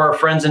just for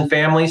friends and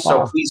family.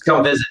 So please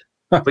come visit.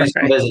 Please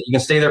come visit. You can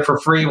stay there for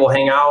free. We'll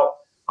hang out.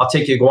 I'll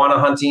take you iguana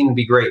hunting. It'd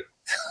be great.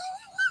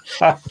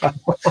 Well,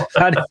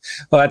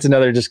 that's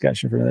another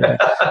discussion for another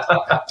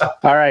day.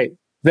 All right.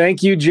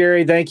 Thank you,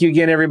 Jerry. Thank you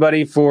again,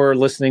 everybody, for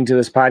listening to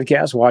this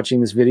podcast,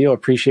 watching this video.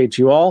 Appreciate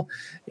you all.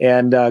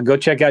 And go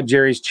check out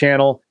Jerry's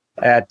channel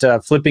at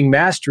Flipping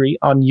Mastery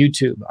on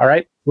YouTube. All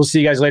right. We'll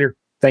see you guys later.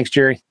 Thanks,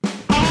 Jerry.